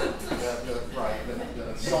writing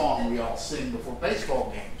the song we all sing before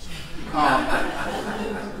baseball games.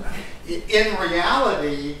 In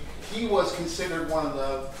reality, he was considered one of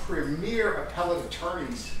the premier appellate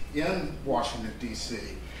attorneys in Washington, D.C.,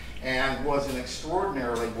 and was an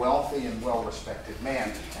extraordinarily wealthy and well-respected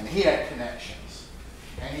man, and he had connections.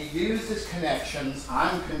 And he used his connections,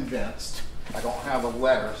 I'm convinced. I don't have a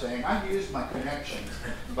letter saying, I used my connections,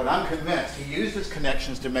 but I'm convinced he used his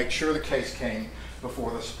connections to make sure the case came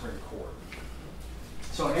before the Supreme Court.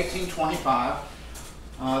 So in 1825,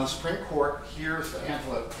 the Supreme Court hears the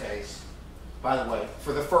Antelope case, by the way,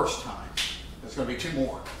 for the first time. There's going to be two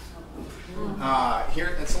more.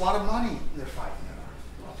 Here, it's a lot of money they're fighting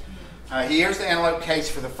over. He hears the Antelope case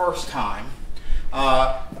for the first time.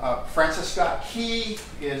 Francis Scott Key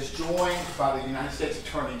is joined by the United States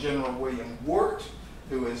Attorney General William Wirt,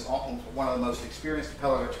 who is one of the most experienced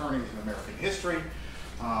appellate attorneys in American history,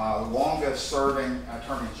 the longest serving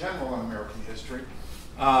Attorney General in American history.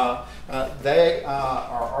 They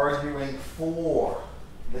are arguing for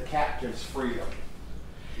the captive's freedom.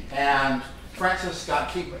 And Francis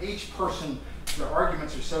Scott Key, each person, the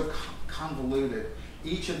arguments are so convoluted.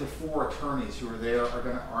 Each of the four attorneys who are there are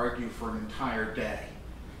going to argue for an entire day.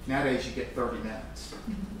 Nowadays you get 30 minutes,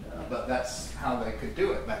 but that's how they could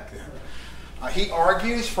do it back then. He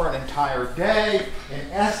argues for an entire day,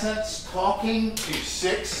 in essence talking to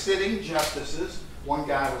 6 sitting justices. One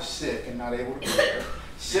guy was sick and not able to be there.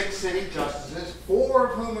 6 sitting justices, 4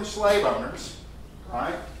 of whom are slave owners,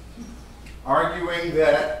 right? Arguing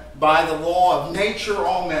that by the law of nature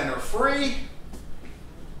all men are free,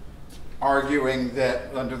 arguing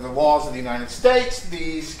that under the laws of the United States,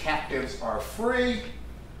 these captives are free,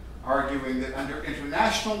 arguing that under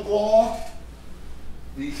international law,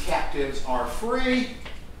 these captives are free.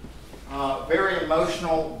 Very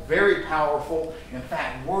emotional, very powerful. In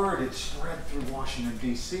fact, word had spread through Washington,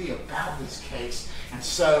 D.C. about this case, and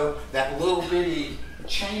so that little bitty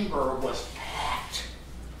chamber was packed.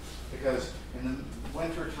 Because in the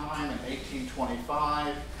winter time in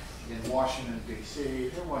 1825, in Washington, D.C.,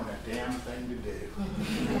 there wasn't a damn thing to do.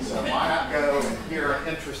 So why not go and hear an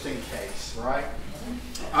interesting case, right?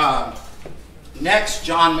 Next,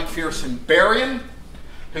 John McPherson Berrien,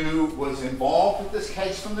 who was involved with this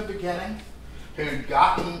case from the beginning, who'd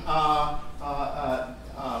gotten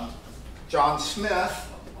John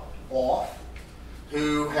Smith off,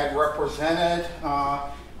 who had represented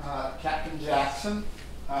Captain Jackson,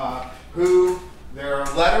 who there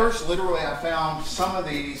are letters, literally I found some of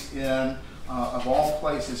these in, of all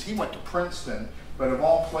places, he went to Princeton, but of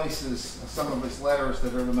all places, some of his letters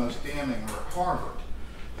that are the most damning are at Harvard.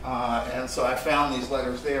 And so I found these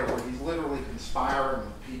letters there where he's literally conspiring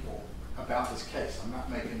with people about this case. I'm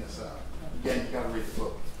not making this up. Again, you've got to read the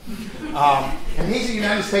book. And he's a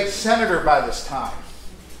United States Senator by this time,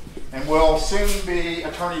 and will soon be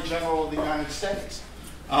Attorney General of the United States.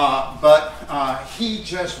 But he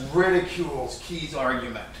just ridicules Key's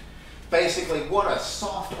argument. Basically, what a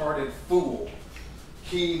soft-hearted fool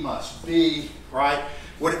Key must be, right?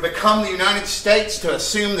 Would it become the United States to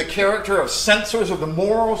assume the character of censors of the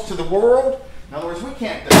morals to the world? In other words, we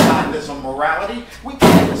can't decide this on morality. We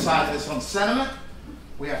can't decide this on sentiment.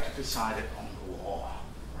 We have to decide it on the law,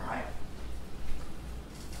 right?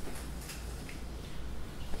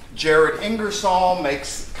 Jared Ingersoll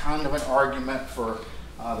makes kind of an argument for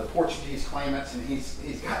the Portuguese claimants, and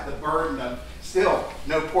he's got the burden of, still,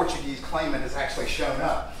 no Portuguese claimant has actually shown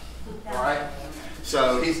up, all right?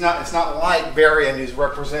 So it's not like Bryant, who's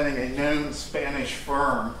representing a known Spanish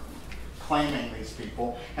firm, claiming these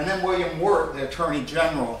people. And then William Wirt, the Attorney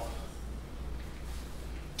General,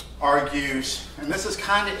 argues, and this is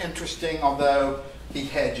kind of interesting, although he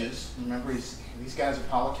hedges. Remember, these guys are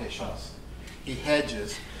politicians. He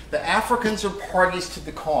hedges. The Africans are parties to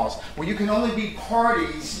the cause. Well, you can only be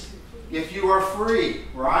parties if you are free,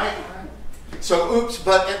 right? So, oops,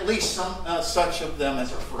 but at least some such of them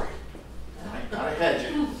as are free. Right? Gotta hedge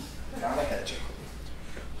it. Gotta hedge it.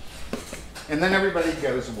 And then everybody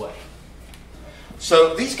goes away.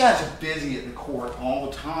 So these guys are busy at the court all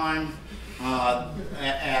the time,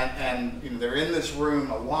 and you know, they're in this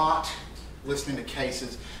room a lot, listening to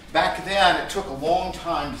cases. Back then, it took a long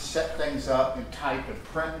time to set things up and type and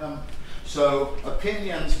print them. So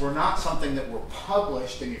opinions were not something that were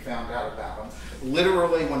published and you found out about them.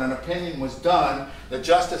 Literally, when an opinion was done, the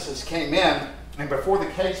justices came in, and before the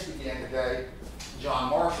case began today, John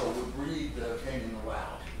Marshall would read the opinion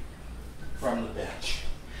aloud from the bench.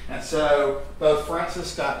 And so both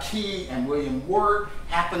Francis Scott Key and William Wirt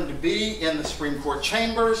happened to be in the Supreme Court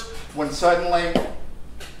chambers when suddenly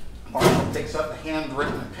Marshall picks up the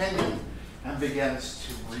handwritten opinion and begins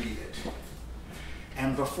to read it.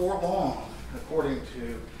 And before long, according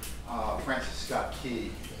to Francis Scott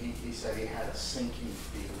Key, he said he had a sinking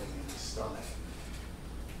feeling in his stomach.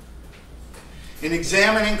 In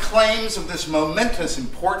examining claims of this momentous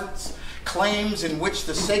importance, claims in which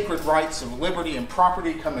the sacred rights of liberty and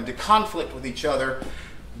property come into conflict with each other,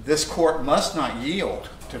 this court must not yield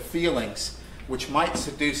to feelings which might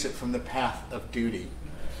seduce it from the path of duty,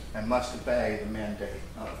 and must obey the mandate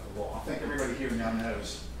of the law. I think everybody here now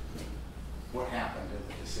knows what happened in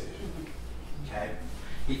the decision. Okay,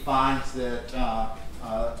 he finds that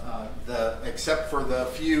except for the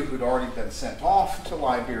few who'd already been sent off to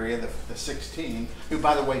Liberia, the 16, who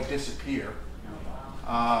by the way disappear,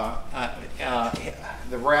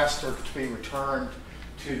 the rest are to be returned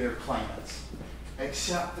to their claimants.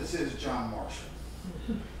 Except this is John Marshall.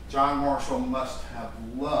 John Marshall must have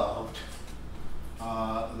loved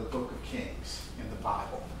the Book of Kings in the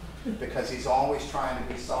Bible, because he's always trying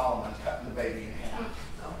to be Solomon cutting the baby in half.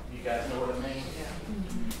 You guys know what I mean?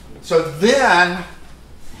 So then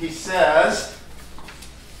he says,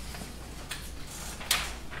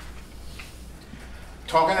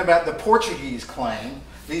 talking about the Portuguese claim,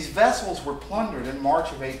 these vessels were plundered in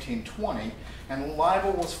March of 1820, and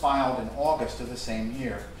libel was filed in August of the same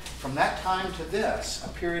year. From that time to this, a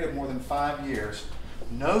period of more than 5 years,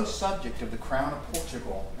 no subject of the Crown of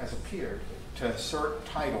Portugal has appeared to assert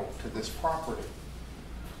title to this property.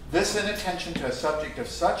 This inattention to a subject of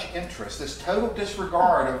such interest, this total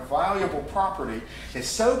disregard of valuable property, is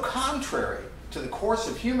so contrary to the course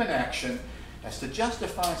of human action as to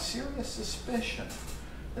justify serious suspicion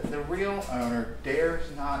that the real owner dares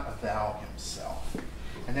not avow himself.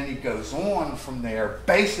 And then he goes on from there,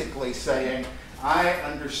 basically saying, I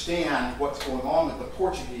understand what's going on with the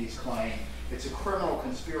Portuguese claim. It's a criminal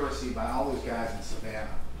conspiracy by all those guys in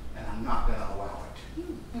Savannah, and I'm not going to allow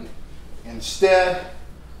it. Instead,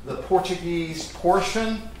 the Portuguese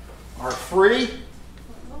portion are free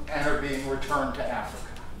and are being returned to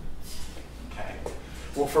Africa. Okay.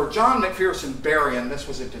 Well, for John McPherson Bryant, this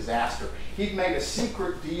was a disaster. He'd made a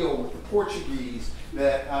secret deal with the Portuguese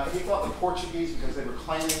that he thought the Portuguese, because they were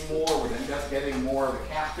claiming more, would end up getting more of the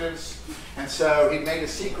captives. And so he made a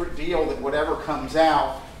secret deal that whatever comes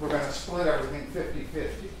out, we're going to split everything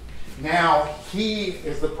 50-50. Now, he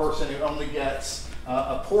is the person who only gets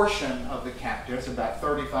a portion of the captives, about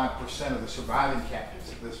 35% of the surviving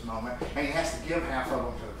captives at this moment, and he has to give half of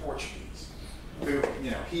them to the Portuguese, who,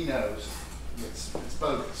 you know, he knows it's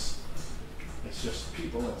bogus. It's just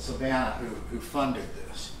people in Savannah who funded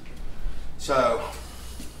this. So,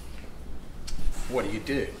 what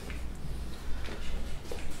do?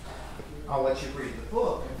 I'll let you read the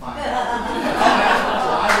book and find out.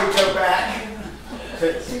 So I would go back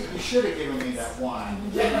to, see, you should have given me that wine.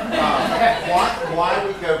 Why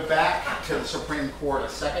we go back to the Supreme Court a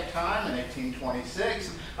second time in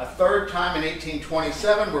 1826, a third time in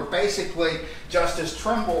 1827, where basically Justice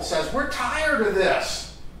Trimble says, we're tired of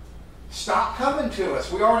this. Stop coming to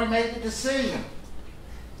us. We already made the decision.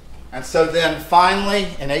 And so then finally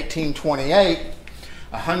in 1828,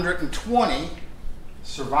 120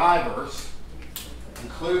 survivors,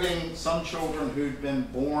 including some children who'd been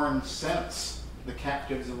born since the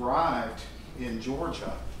captives arrived in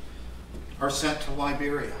Georgia, are sent to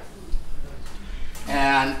Liberia.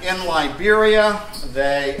 And in Liberia,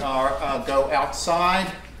 they go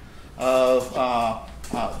outside of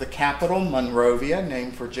the capital, Monrovia,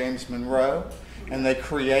 named for James Monroe, and they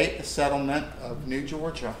create a settlement of New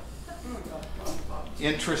Georgia.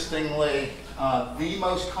 Interestingly, the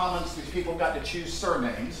most common, these people got to choose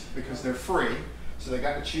surnames because they're free, so they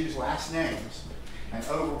got to choose last names. And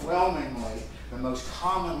overwhelmingly, the most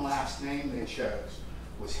common last name they chose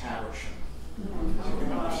was Harrowing. As you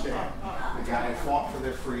can understand, the guy who fought for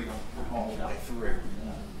their freedom all the way through.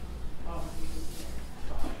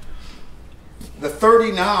 The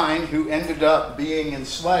 39 who ended up being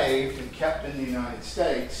enslaved and kept in the United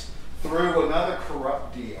States through another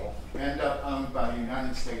corrupt deal end up owned by a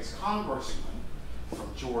United States congressman from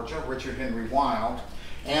Georgia, Richard Henry Wilde,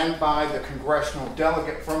 and by the congressional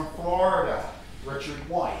delegate from Florida, Richard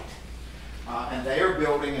White. And they are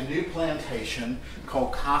building a new plantation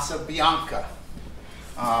called Casa Bianca.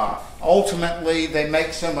 Ultimately, they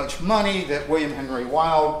make so much money that William Henry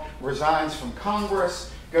Wilde resigns from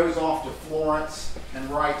Congress, goes off to Florence, and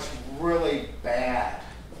writes really bad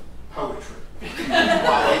poetry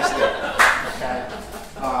while he's there. Okay?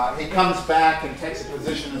 He comes back and takes a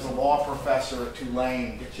position as a law professor at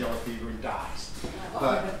Tulane, gets yellow fever, and dies.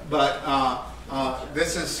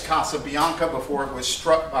 This is Casa Bianca before it was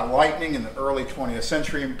struck by lightning in the early 20th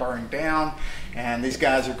century and burned down. And these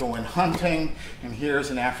guys are going hunting, and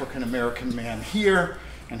here's an African-American man here,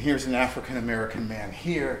 and here's an African-American man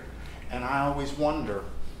here. And I always wonder,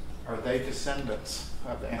 are they descendants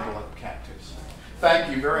of the antelope captives?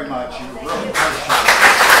 Thank you very much. You really appreciate it.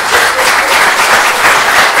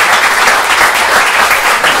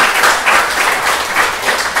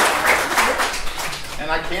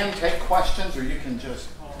 And I can take questions, or you can just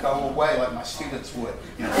go away like my students would.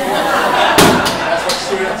 You know? That's what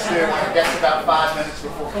students do when it gets about 5 minutes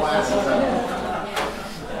before class is over.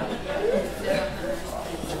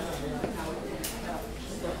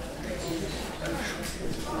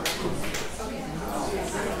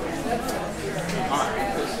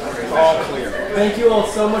 All clear. Thank you all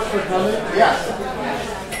so much for coming. Yes.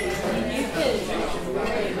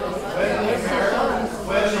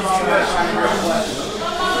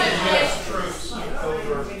 Troops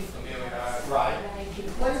over Amelia Island. Right.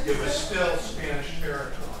 It was still Spanish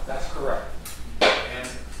territory. That's correct. And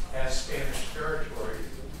as Spanish territory,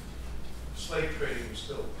 slave trading was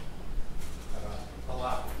still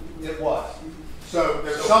allowed. It was. So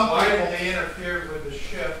there's So some why people. did they interfere with the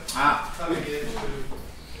ship coming into?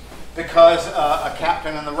 Because a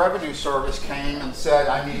captain in the revenue service came and said,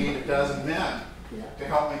 I need a dozen men to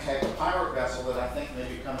help me take a pirate vessel that I think may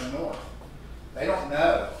be coming north. They don't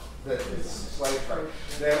know that it's slave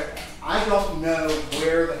trade. I don't know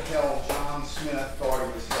where the hell John Smith thought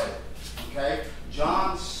he was headed. Okay?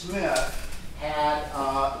 John Smith had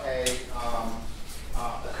a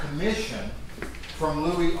commission from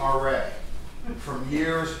Louis Array from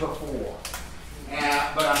years before.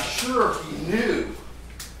 But I'm sure he knew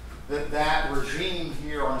that regime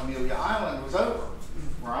here on Amelia Island was over,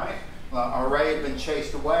 right? Array had been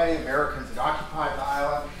chased away, Americans had occupied the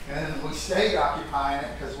island, and then we stayed occupying it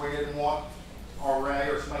because we didn't want Array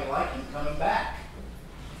or somebody like him coming back.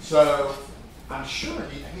 So I'm sure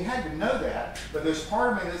he had to know that, but there's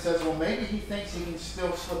part of me that says, well, maybe he thinks he can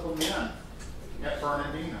still slip them in at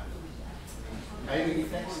Bernardino. Maybe he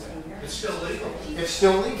thinks that. It's still legal. It's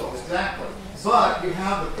still legal, exactly. But you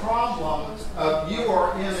have the problem of you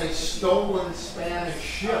are in a stolen Spanish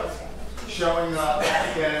ship showing up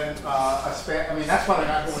in I mean, that's why they're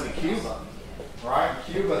not going to Cuba, right?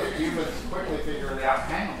 Cuba's quickly figured it out,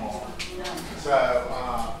 hang them all.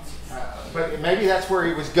 So, but maybe that's where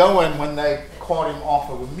he was going when they caught him off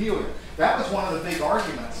of Amelia. That was one of the big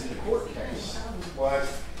arguments in the court case,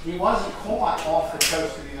 was he wasn't caught off the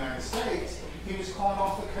coast of the United States. He was caught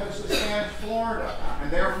off the coast of Spanish Florida,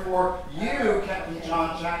 and therefore you, Captain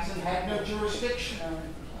John Jackson, had no jurisdiction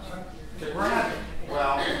to grab him.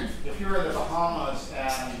 Well, if you're in the Bahamas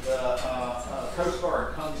and the Coast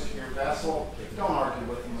Guard comes to your vessel, don't argue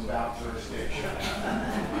with them about jurisdiction.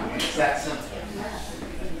 It's that simple.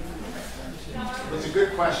 It's a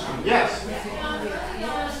good question. Yes?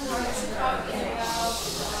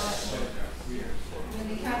 When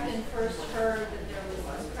the captain first heard that there was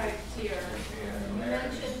this privateer, you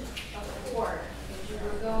mentioned a port that you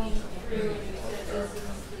were going through, and you said this is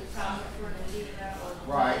the top of Bernardino.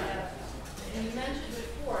 Right. And you mentioned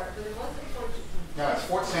a port, but it wasn't Fort. No, it's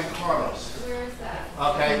Fort San Carlos. Where is that?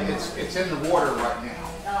 Okay, it's in the water right now.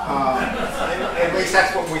 At least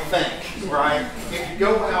that's what we think, right? If you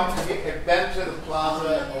go out, if you've been to the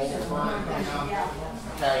plaza at Old Bernardino,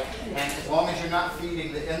 okay, and as long as you're not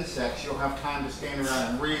feeding the insects, you'll have time to stand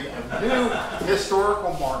around and read a new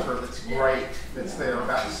historical marker that's great, that's there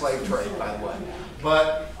about the slave trade, by the way.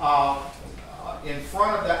 But in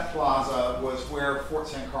front of that plaza was where Fort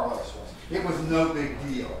San Carlos was. It was no big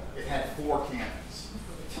deal. It had 4 cannons.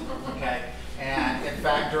 Okay? And in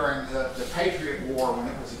fact, during the Patriot War, when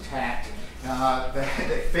it was attacked,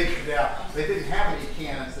 they figured out they didn't have any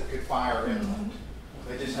cannons that could fire inland.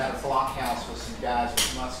 They just had a blockhouse with some guys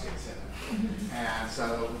with muskets in it. And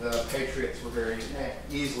so the Patriots were very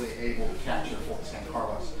easily able to capture Fort San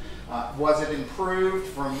Carlos. Was it improved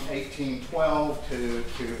from 1812 to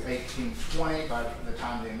 1820 by the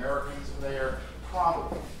time the Americans were there?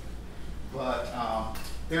 Probably. But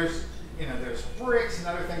there's bricks and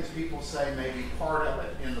other things people say maybe part of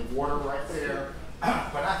it in the water right there,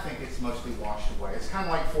 but I think it's mostly washed away. It's kind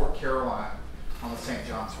of like Fort Caroline on the St.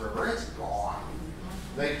 Johns River. It's gone.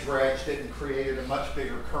 They dredged it and created a much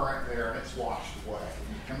bigger current there, and it's washed away.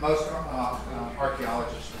 And most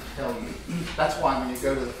archaeologists will tell you. That's why when you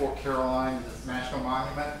go to the Fort Caroline National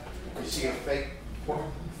Monument, you see a fake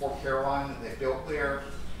Fort Caroline that they built there.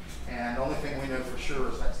 And the only thing we know for sure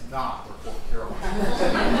is that's not where Fort Caroline is.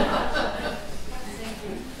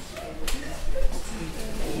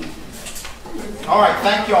 All right,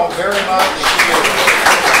 thank you all very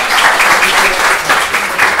much.